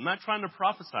 I'm not trying to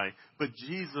prophesy, but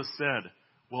Jesus said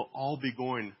we'll all be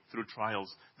going through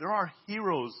trials. There are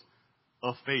heroes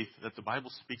of faith that the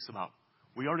Bible speaks about.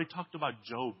 We already talked about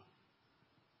Job.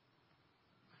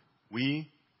 We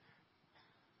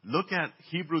look at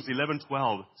Hebrews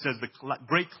 11:12. It says the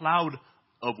great cloud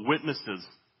of witnesses.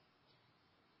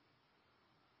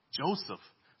 Joseph,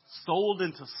 sold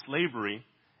into slavery.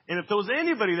 And if there was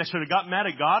anybody that should have got mad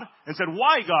at God and said,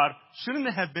 why, God? Shouldn't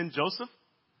it have been Joseph?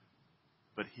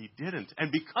 But he didn't.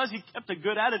 And because he kept a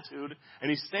good attitude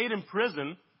and he stayed in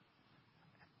prison,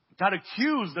 got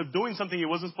accused of doing something he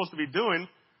wasn't supposed to be doing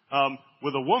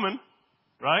with a woman,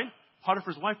 right?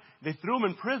 Potiphar's wife. They threw him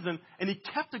in prison, and he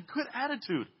kept a good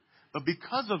attitude. But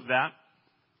because of that,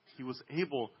 he was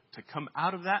able to come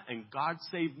out of that, and God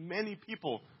saved many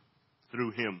people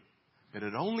through him. But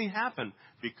it only happened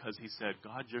because he said,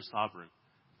 God, you're sovereign.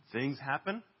 Things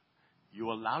happen.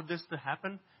 You allowed this to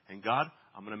happen, and God,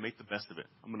 I'm going to make the best of it.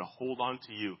 I'm going to hold on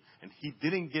to you. And he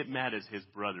didn't get mad at his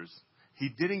brothers. He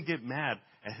didn't get mad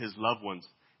at his loved ones.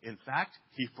 In fact,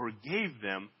 he forgave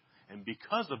them, and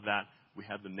because of that, we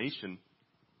have the nation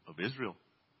of Israel.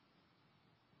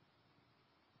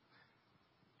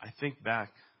 I think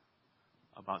back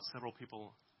about several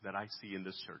people that I see in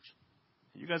this church.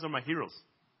 You guys are my heroes.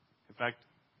 In fact,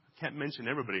 I can't mention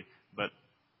everybody, but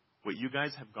what you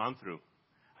guys have gone through.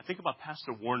 I think about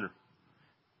Pastor Warner.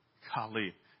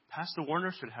 Golly, Pastor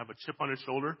Warner should have a chip on his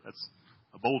shoulder. That's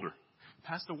a boulder.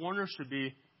 Pastor Warner should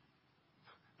be,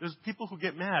 there's people who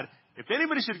get mad. If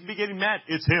anybody should be getting mad,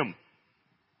 it's him.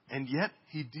 And yet,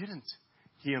 he didn't.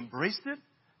 He embraced it.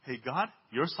 Hey, God,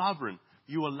 you're sovereign.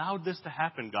 You allowed this to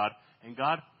happen, God. And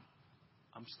God,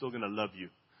 I'm still going to love you.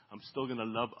 I'm still going to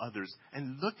love others.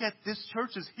 And look at this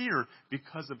church is here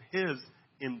because of his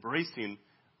embracing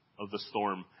of the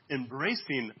storm,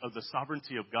 embracing of the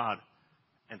sovereignty of God,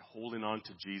 and holding on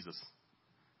to Jesus.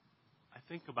 I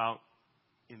think about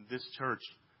in this church,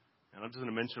 and I'm just going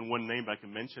to mention one name, but I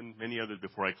can mention many others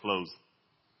before I close.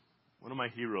 One of my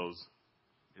heroes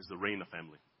is the Reyna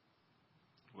family.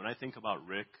 When I think about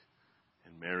Rick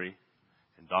and Mary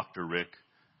and Dr. Rick,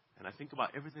 and I think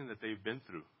about everything that they've been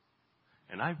through,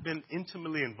 And I've been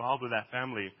intimately involved with that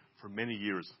family for many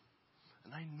years.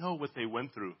 And I know what they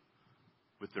went through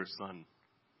with their son.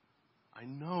 I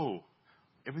know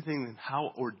everything and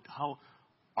how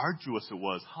arduous it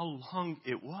was, how long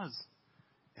it was.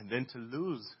 And then to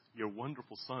lose your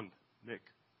wonderful son, Nick.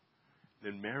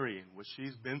 Then Mary and what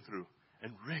she's been through.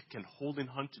 And Rick and holding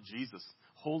on to Jesus.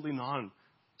 Holding on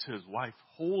to his wife.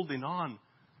 Holding on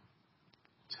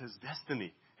to his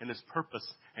destiny and his purpose.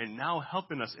 And now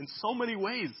helping us in so many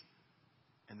ways.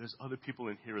 And there's other people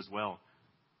in here as well.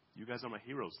 You guys are my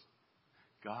heroes.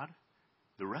 God,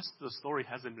 the rest of the story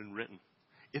hasn't been written.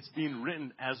 It's being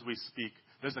written as we speak.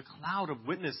 There's a cloud of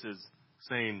witnesses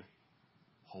saying,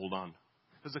 hold on.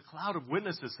 There's a cloud of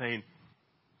witnesses saying,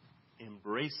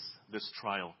 embrace this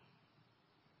trial.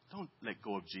 Don't let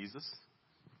go of Jesus.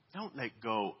 Don't let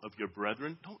go of your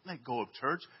brethren. Don't let go of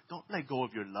church. Don't let go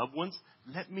of your loved ones.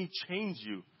 Let me change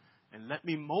you and let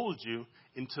me mold you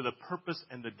into the purpose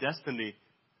and the destiny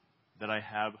that I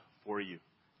have for you.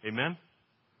 Amen?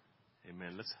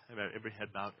 Amen. Let's have every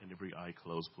head bowed and every eye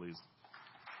closed, please.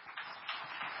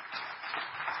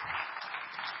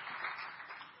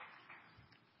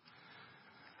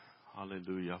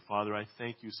 Hallelujah. Father, I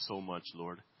thank you so much,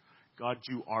 Lord. God,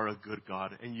 you are a good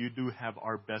God, and you do have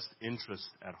our best interest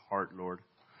at heart, Lord.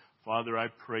 Father, I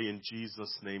pray in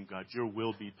Jesus' name, God, your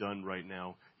will be done right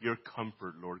now. Your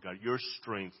comfort, Lord God, your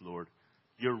strength, Lord,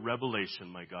 your revelation,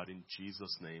 my God, in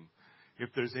Jesus' name. If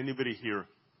there's anybody here,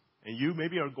 and you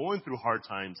maybe are going through hard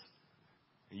times,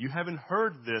 and you haven't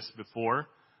heard this before,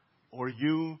 or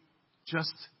you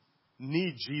just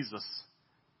need Jesus,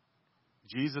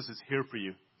 Jesus is here for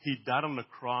you. He died on the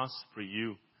cross for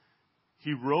you.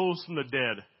 He rose from the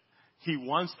dead. He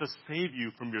wants to save you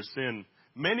from your sin.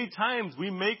 Many times we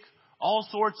make all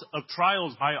sorts of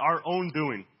trials by our own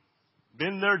doing.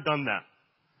 Been there, done that.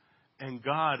 And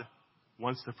God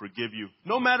wants to forgive you.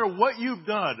 No matter what you've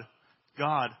done,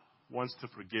 God wants to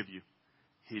forgive you.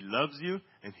 He loves you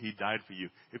and He died for you.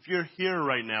 If you're here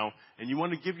right now and you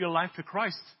want to give your life to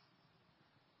Christ,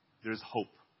 there's hope.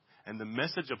 And the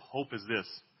message of hope is this,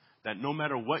 that no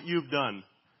matter what you've done,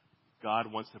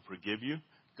 God wants to forgive you.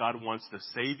 God wants to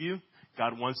save you.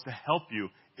 God wants to help you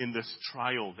in this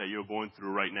trial that you're going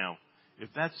through right now. If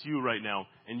that's you right now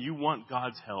and you want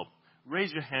God's help,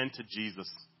 raise your hand to Jesus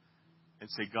and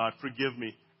say, God, forgive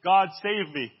me. God,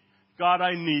 save me. God,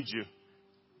 I need you.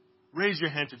 Raise your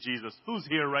hand to Jesus. Who's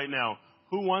here right now?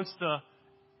 Who wants to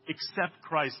accept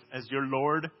Christ as your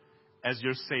Lord, as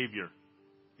your Savior?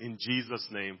 In Jesus'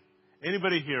 name.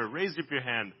 Anybody here? Raise up your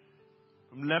hand.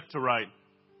 From left to right.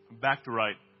 From back to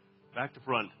right. Back to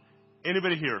front.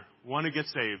 Anybody here want to get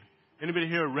saved? Anybody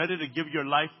here ready to give your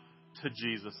life to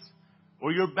Jesus?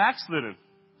 Or you're backslidden.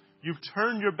 You've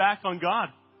turned your back on God.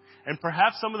 And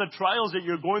perhaps some of the trials that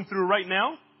you're going through right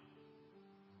now,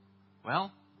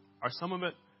 well, are some of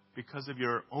it because of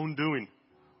your own doing?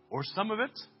 Or some of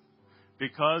it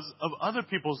because of other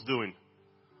people's doing?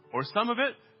 Or some of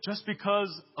it just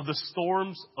because of the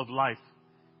storms of life?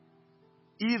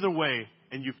 Either way,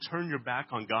 and you've turned your back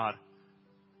on God,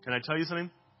 can I tell you something?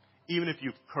 Even if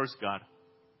you've cursed God,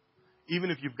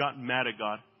 even if you've gotten mad at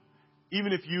God,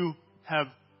 even if you have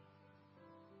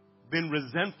been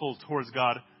resentful towards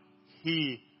God,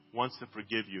 He wants to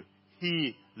forgive you.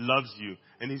 He loves you,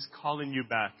 and He's calling you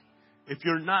back. If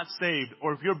you're not saved,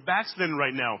 or if you're backslidden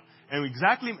right now, and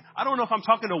I don't know if I'm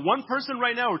talking to one person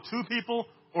right now, or two people,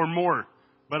 or more,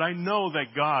 but I know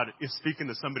that God is speaking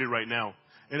to somebody right now.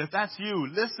 And if that's you,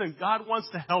 listen, God wants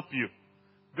to help you.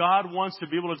 God wants to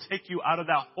be able to take you out of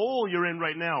that hole you're in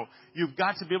right now. You've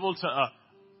got to be able to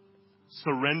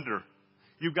surrender.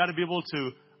 You've got to be able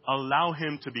to allow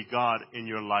Him to be God in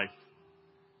your life.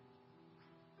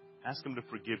 Ask Him to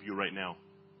forgive you right now.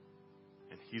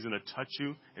 And He's going to touch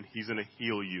you, and He's going to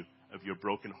heal you of your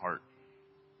broken heart.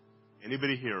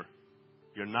 Anybody here,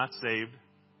 you're not saved,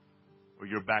 or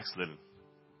you're backslidden?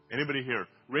 Anybody here,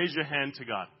 raise your hand to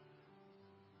God.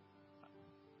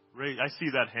 I see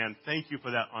that hand. Thank you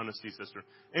for that honesty, sister.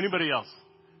 Anybody else?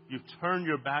 You've turned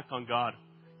your back on God.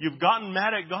 You've gotten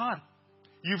mad at God.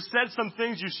 You've said some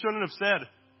things you shouldn't have said.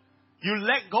 You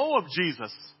let go of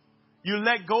Jesus. You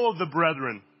let go of the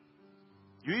brethren.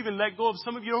 You even let go of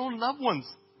some of your own loved ones.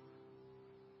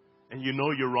 And you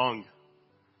know you're wrong.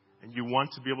 And you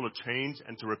want to be able to change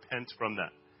and to repent from that.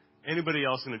 Anybody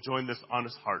else going to join this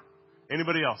honest heart?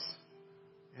 Anybody else?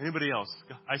 Anybody else?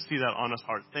 I see that honest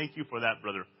heart. Thank you for that,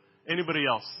 brother. Anybody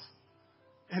else?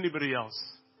 Anybody else?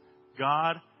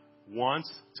 God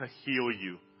wants to heal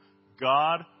you.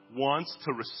 God wants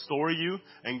to restore you.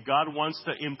 And God wants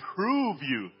to improve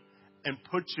you and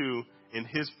put you in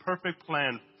His perfect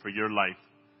plan for your life.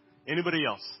 Anybody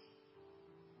else?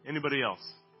 Anybody else?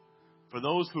 For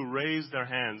those who raise their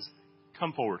hands,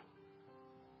 come forward.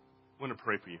 I want to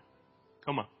pray for you.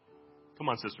 Come on. Come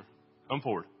on, sister. Come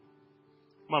forward.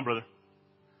 Come on, brother.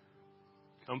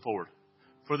 Come forward.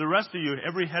 For the rest of you,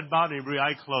 every head bowed and every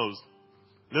eye closed.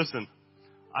 Listen,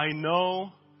 I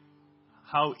know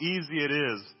how easy it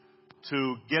is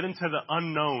to get into the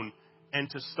unknown and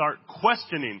to start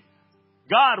questioning,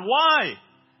 God, why?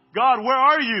 God, where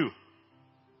are you?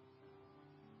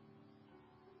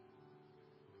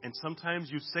 And sometimes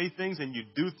you say things and you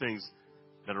do things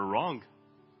that are wrong.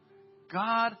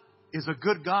 God is a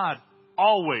good God,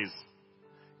 always.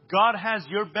 God has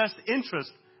your best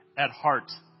interest at heart.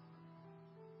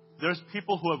 There's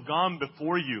people who have gone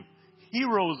before you,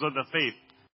 heroes of the faith,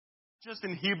 just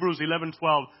in Hebrews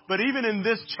 11:12, but even in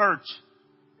this church,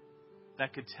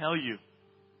 that could tell you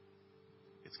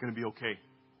it's going to be okay.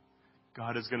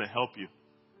 God is going to help you.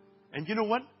 And you know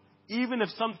what? Even if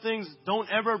some things don't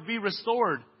ever be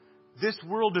restored, this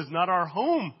world is not our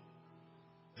home.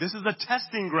 This is a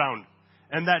testing ground.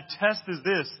 And that test is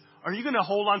this. Are you going to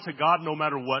hold on to God no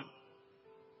matter what?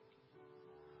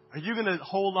 Are you going to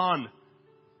hold on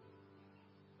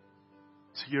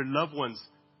to your loved ones,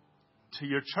 to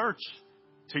your church,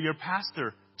 to your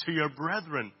pastor, to your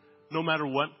brethren, no matter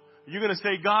what? Are you going to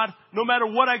say, God, no matter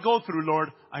what I go through,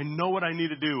 Lord, I know what I need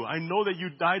to do. I know that you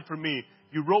died for me.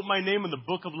 You wrote my name in the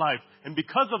book of life. And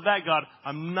because of that, God,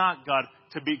 I'm not, God,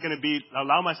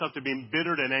 allow myself to be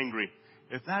embittered and angry.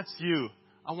 If that's you,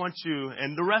 I want you,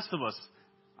 and the rest of us,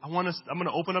 I'm going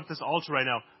to open up this altar right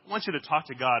now. I want you to talk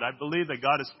to God. I believe that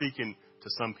God is speaking to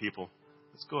some people.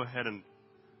 Let's go ahead and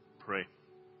pray.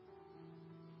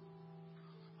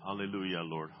 Hallelujah,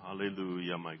 Lord.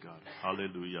 Hallelujah, my God.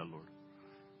 Hallelujah, Lord.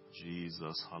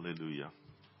 Jesus, hallelujah.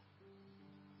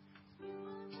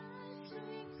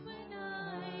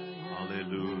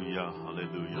 Hallelujah,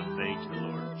 hallelujah. Thank you,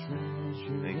 Lord.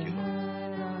 Thank you, Lord.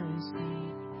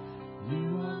 You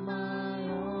are my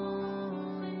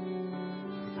only.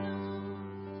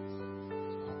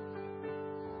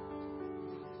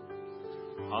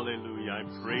 Hallelujah. I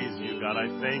praise you, God. I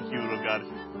thank you, Lord God.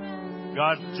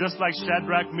 God, just like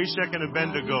Shadrach, Meshach, and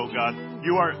Abednego, God,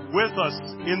 you are with us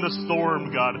in the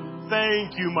storm, God.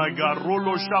 Thank you, my God.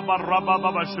 Rolo shaba raba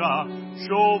babasha.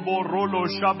 Shobo rolo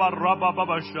shaba raba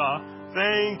babasha.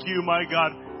 Thank you, my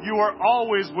God. You are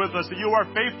always with us. You are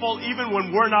faithful even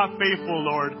when we're not faithful,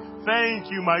 Lord. Thank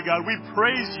you, my God. We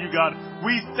praise you, God.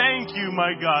 We thank you,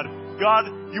 my God. God,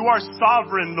 you are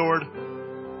sovereign, Lord.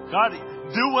 God,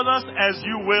 do with us as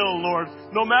you will, Lord.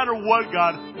 No matter what,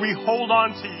 God, we hold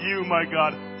on to you, my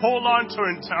God. Hold on to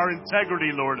our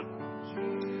integrity, Lord.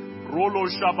 Rolo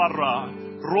shabara,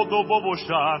 rodo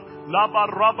bobosha, laba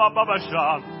raba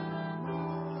babasha.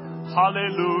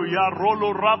 Hallelujah.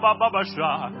 Rolo raba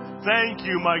babasha. Thank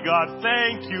you, my God.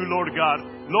 Thank you, Lord God.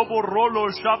 Lobo rolo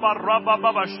shaba raba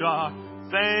babasha.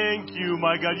 Thank you,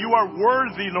 my God. You are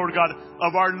worthy, Lord God,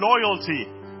 of our loyalty.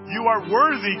 You are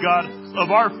worthy, God,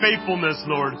 of our faithfulness,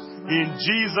 Lord. In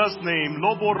Jesus' name.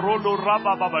 Lobo rolo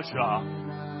raba babasha.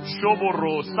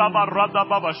 Shoboro saba rada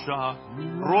babasha.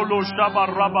 Rolo shaba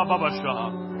raba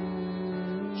babasha.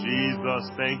 Jesus,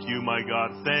 thank you, my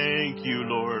God. Thank you,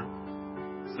 Lord.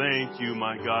 Thank you,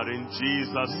 my God. In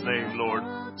Jesus' name, Lord.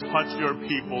 Touch your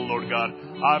people, Lord God.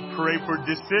 I pray for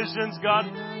decisions, God,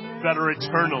 that are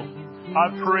eternal. I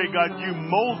pray, God, you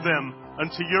mold them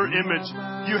unto your image.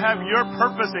 You have your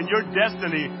purpose and your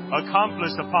destiny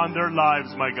accomplished upon their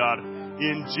lives, my God.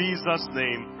 In Jesus'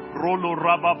 name. Rolo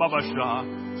raba babasha.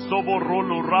 Sobo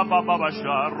rolo raba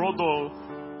babasha. Rodo.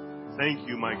 Thank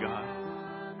you, my God.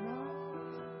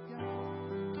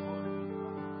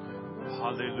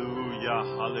 Hallelujah,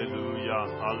 hallelujah,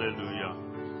 hallelujah.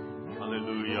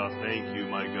 Hallelujah. Thank you,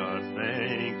 my God.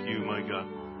 Thank you, my God.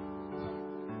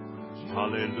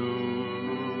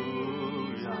 Hallelujah.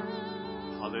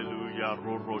 Hallelujah.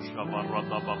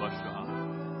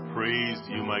 Praise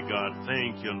you, my God.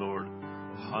 Thank you, Lord.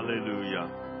 Hallelujah.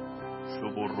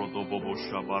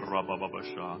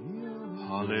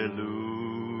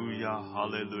 Hallelujah.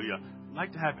 Hallelujah. I'd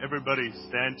like to have everybody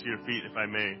stand to your feet, if I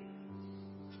may.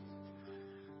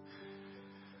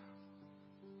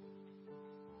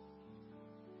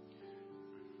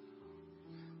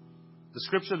 The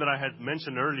scripture that I had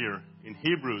mentioned earlier in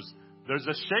Hebrews, there's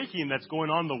a shaking that's going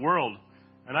on in the world.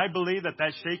 And I believe that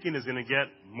shaking is going to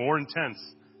get more intense.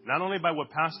 Not only by what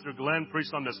Pastor Glenn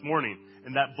preached on this morning,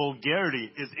 and that vulgarity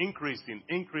is increasing.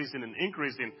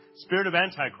 Spirit of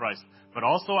Antichrist. But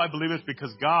also I believe it's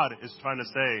because God is trying to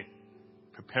say,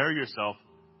 prepare yourself,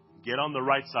 get on the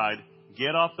right side,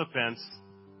 get off the fence,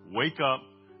 wake up,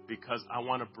 because I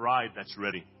want a bride that's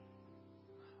ready.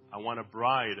 I want a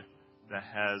bride that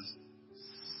has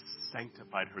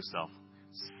sanctified herself,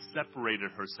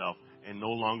 separated herself, and no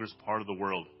longer is part of the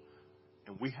world.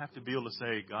 And we have to be able to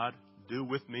say, God, do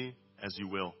with me as you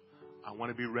will. I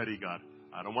want to be ready, God.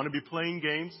 I don't want to be playing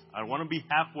games. I don't want to be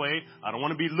halfway. I don't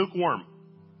want to be lukewarm.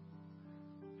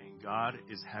 And God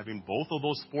is having both of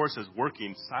those forces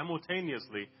working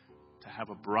simultaneously to have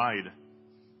a bride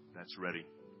that's ready.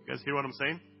 You guys hear what I'm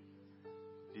saying?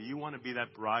 Do you want to be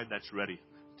that bride that's ready?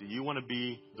 Do you want to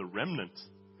be the remnant?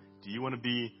 Do you want to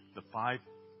be the 5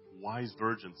 wise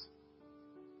virgins?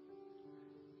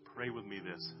 Pray with me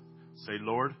this. Say,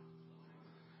 Lord,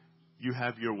 you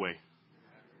have your way.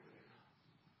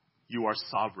 You are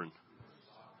sovereign.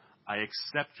 I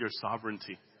accept your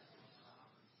sovereignty.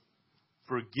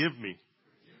 Forgive me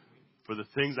for the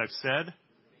things I've said,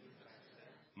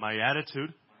 my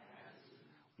attitude,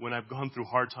 when I've gone through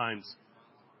hard times.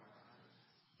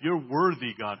 You're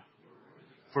worthy, God,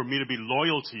 for me to be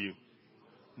loyal to you,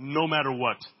 no matter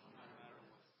what.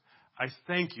 I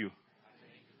thank you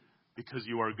because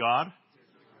you are God.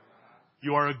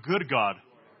 You are a good God.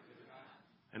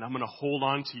 And I'm going to hold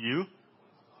on to you,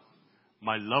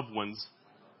 my loved ones,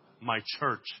 my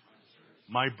church,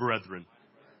 my brethren.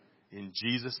 In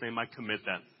Jesus' name, I commit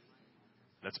that.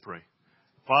 Let's pray.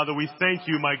 Father, we thank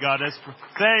you, my God.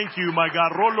 Thank you, my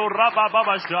God. Rolo raba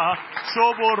babasha.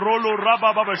 Shobo rolo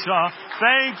raba babasha.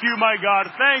 Thank you, my God.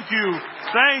 Thank you.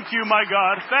 Thank you, my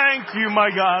God. Thank you, my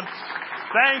God.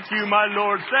 Thank you, my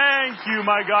Lord. Thank you,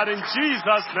 my God. In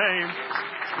Jesus' name.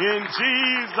 In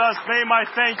Jesus' name, I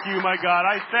thank you, my God.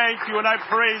 I thank you and I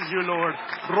praise you, Lord.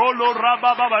 Rolo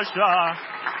raba babasha.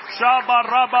 Shaba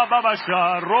raba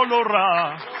babasha. Rolo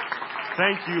ra.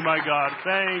 Thank you, my God.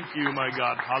 Thank you, my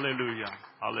God. Hallelujah.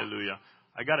 Hallelujah.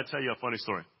 I got to tell you a funny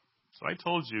story. So I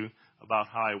told you about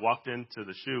how I walked into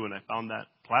the shoe and I found that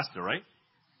plaster, right?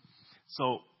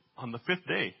 So on the 5th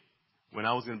day, when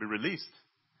I was going to be released,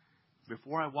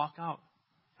 before I walk out,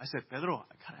 I said, Pedro,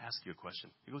 I got to ask you a question.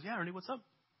 He goes, yeah, Ernie, what's up?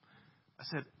 I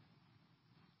said,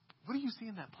 what do you see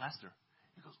in that plaster?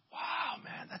 He goes, wow,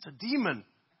 man, that's a demon.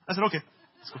 I said, okay,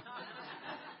 let's go.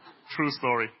 True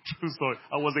story. True story.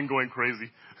 I wasn't going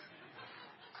crazy.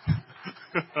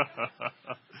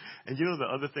 And you know the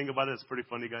other thing about it that's pretty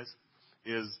funny, guys,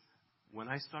 is when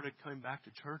I started coming back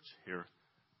to church here,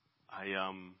 I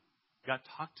got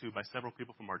talked to by several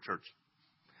people from our church,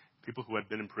 people who had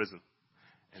been in prison.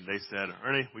 And they said,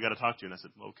 Ernie, we got to talk to you. And I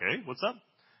said, okay, what's up?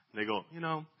 And they go, you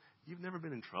know, you've never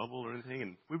been in trouble or anything,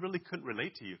 and we really couldn't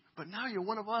relate to you. But now you're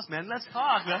one of us, man. Let's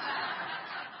talk, man.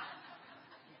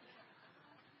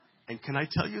 And can I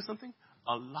tell you something?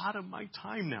 A lot of my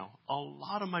time now,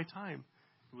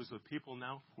 it was with people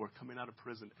now who are coming out of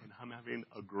prison, and I'm having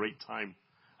a great time.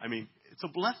 I mean, it's a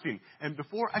blessing. And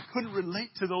before, I couldn't relate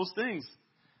to those things.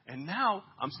 And now,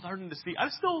 I'm starting to see, I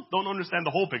still don't understand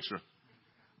the whole picture.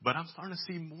 But I'm starting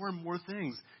to see more and more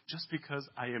things just because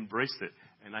I embraced it.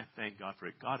 And I thank God for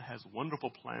it. God has wonderful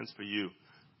plans for you.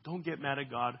 Don't get mad at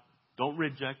God. Don't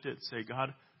reject it. Say,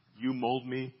 God, you mold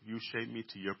me. You shape me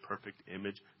to your perfect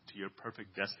image, to your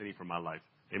perfect destiny for my life.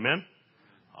 Amen?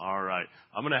 All right.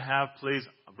 I'm going to have, please,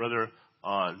 Brother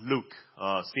Luke,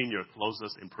 Sr., close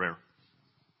us in prayer.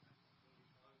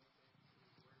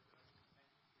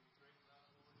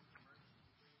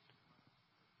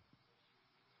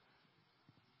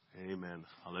 Amen.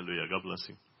 Hallelujah. God bless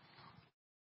you.